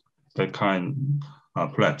flaps, that kind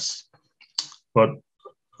of flaps. But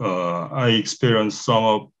I experienced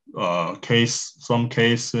some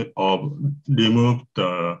case of remove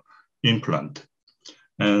the implant.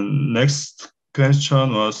 And next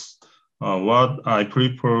question was what I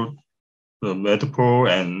prefer, the MedPaw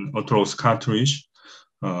and orthodox cartilage.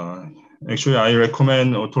 Actually, I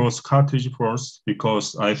recommend orthodox cartilage first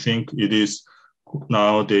because I think it is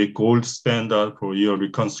now the gold standard for ear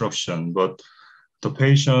reconstruction. But the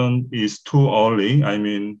patient is too early, I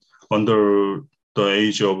mean, under the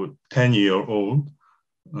age of 10-year-old.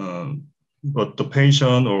 But the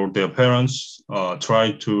patient or their parents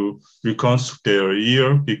try to reconstruct their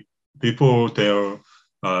ear before they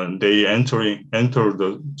enter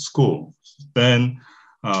the school. Then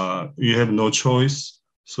you have no choice.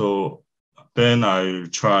 So then I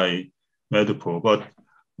try MedPaw. But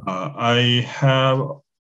I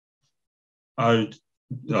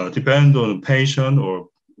depend on the patient or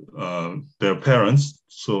their parents,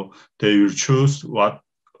 so they will choose what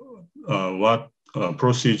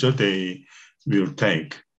procedure they will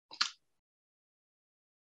take.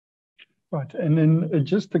 Right, and then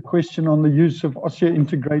just a question on the use of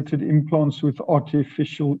osseointegrated implants with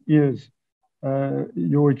artificial ears.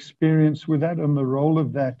 Your experience with that and the role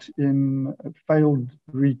of that in failed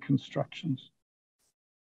reconstructions.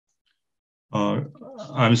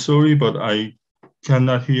 I'm sorry, but I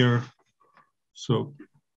cannot hear. So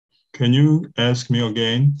can you ask me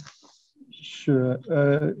again? Sure.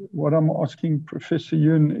 What I'm asking Professor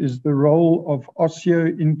Yun is the role of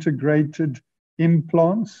osseointegrated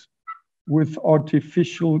implants with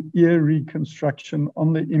artificial ear reconstruction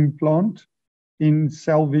on the implant in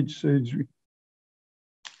salvage surgery.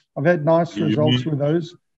 I've had nice results with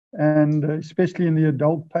those, and especially in the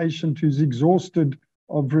adult patient who's exhausted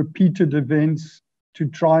of repeated events to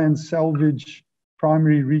try and salvage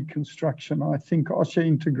primary reconstruction. I think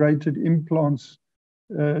osseointegrated implants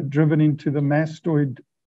driven into the mastoid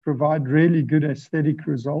provide really good aesthetic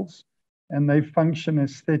results, and they function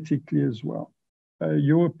aesthetically as well.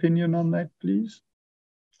 your opinion on that, please?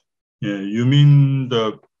 Yeah, you mean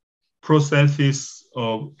the processes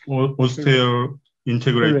of osteo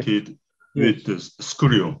integrated with the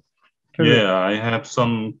screw? Correct. Yeah, I have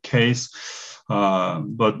some case,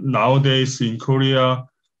 but nowadays in Korea,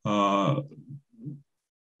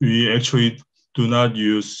 we actually do not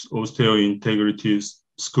use osteo integrated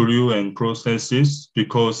screw and processes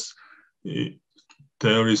because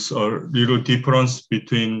there is a little difference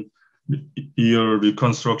between ear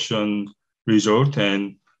reconstruction result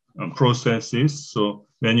and processes. So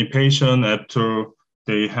many patients, after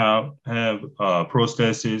they have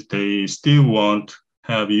prosthesis, they still want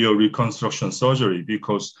have ear reconstruction surgery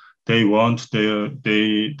because they want their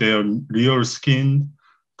real skin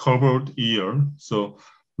covered ear. So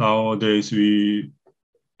nowadays we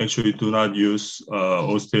actually do not use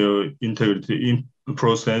osteo integrity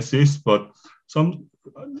processes, but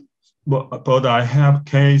I have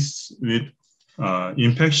case with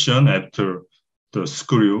infection after the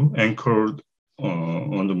screw anchored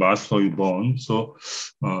on the mastoid bone. So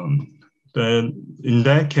then in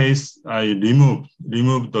that case, I remove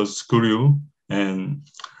the screw and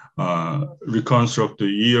reconstruct the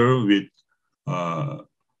ear with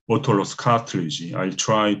autologous cartilage. I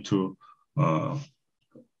try to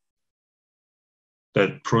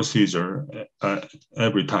that procedure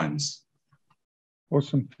every time.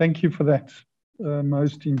 Awesome. Thank you for that.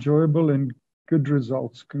 Most enjoyable and good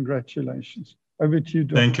results. Congratulations. Over to you,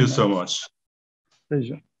 Dr. Thank you so much.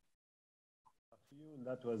 Pleasure.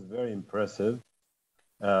 That was very impressive.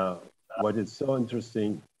 What is so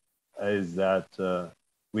interesting is that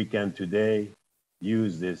we can today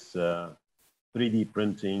use this 3D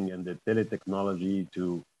printing and the teletechnology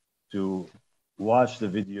to watch the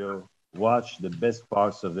video, watch the best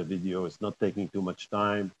parts of the video. It's not taking too much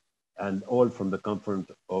time, and all from the comfort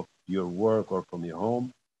of your work or from your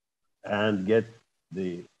home, and get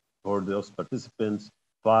for those participants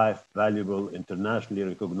 5 valuable internationally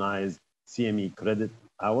recognized CME credit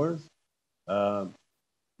hours.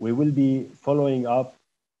 We will be following up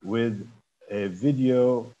with a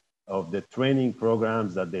video of the training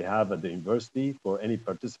programs that they have at the university for any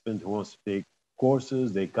participant who wants to take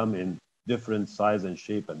courses. They come in different size and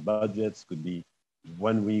shape and budgets, could be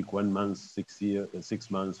 1 week, 1 month,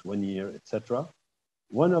 6 months, 1 year, etc.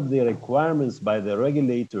 One of the requirements by the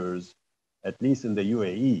regulators, at least in the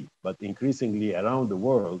UAE, but increasingly around the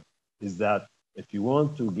world, is that if you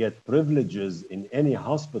want to get privileges in any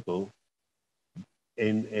hospital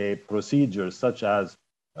in a procedure such as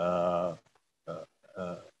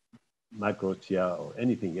microtia or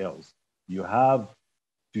anything else, you have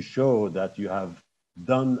to show that you have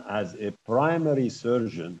done as a primary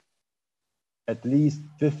surgeon at least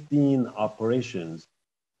 15 operations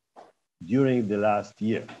during the last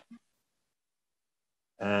year.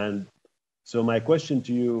 And so my question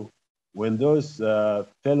to you, when those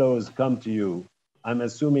fellows come to you, I'm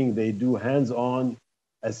assuming they do hands-on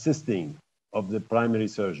assisting of the primary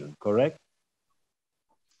surgeon, correct?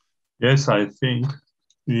 Yes, I think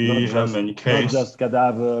we have many cases. Not just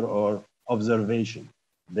cadaver or observation.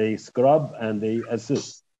 They scrub and they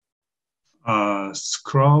assist.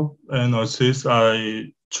 Scrub and assist,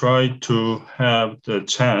 I try to have the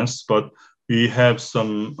chance, but we have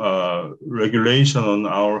some regulation on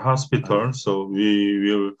our hospital, so we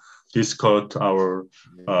will discuss our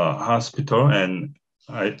hospital, and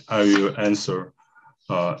I will answer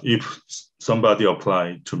if somebody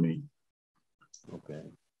apply to me. Okay.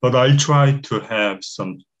 But I try to have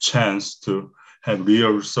some chance to have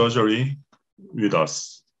real surgery with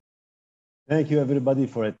us. Thank you, everybody,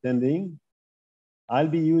 for attending. I'll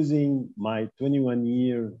be using my 21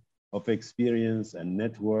 years of experience and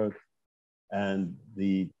network and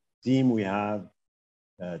the team we have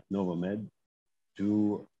at Novomed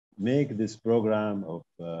to make this program of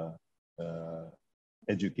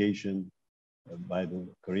education by the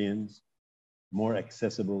Koreans more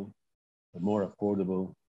accessible, more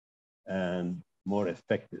affordable, and more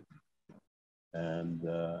effective. And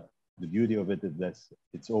the beauty of it is that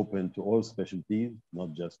it's open to all specialties,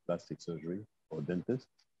 not just plastic surgery or dentists.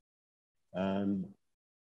 And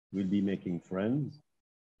we'll be making friends,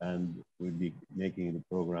 and we'll be making the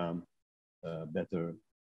program better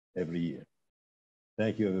every year.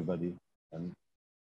 Thank you, everybody, and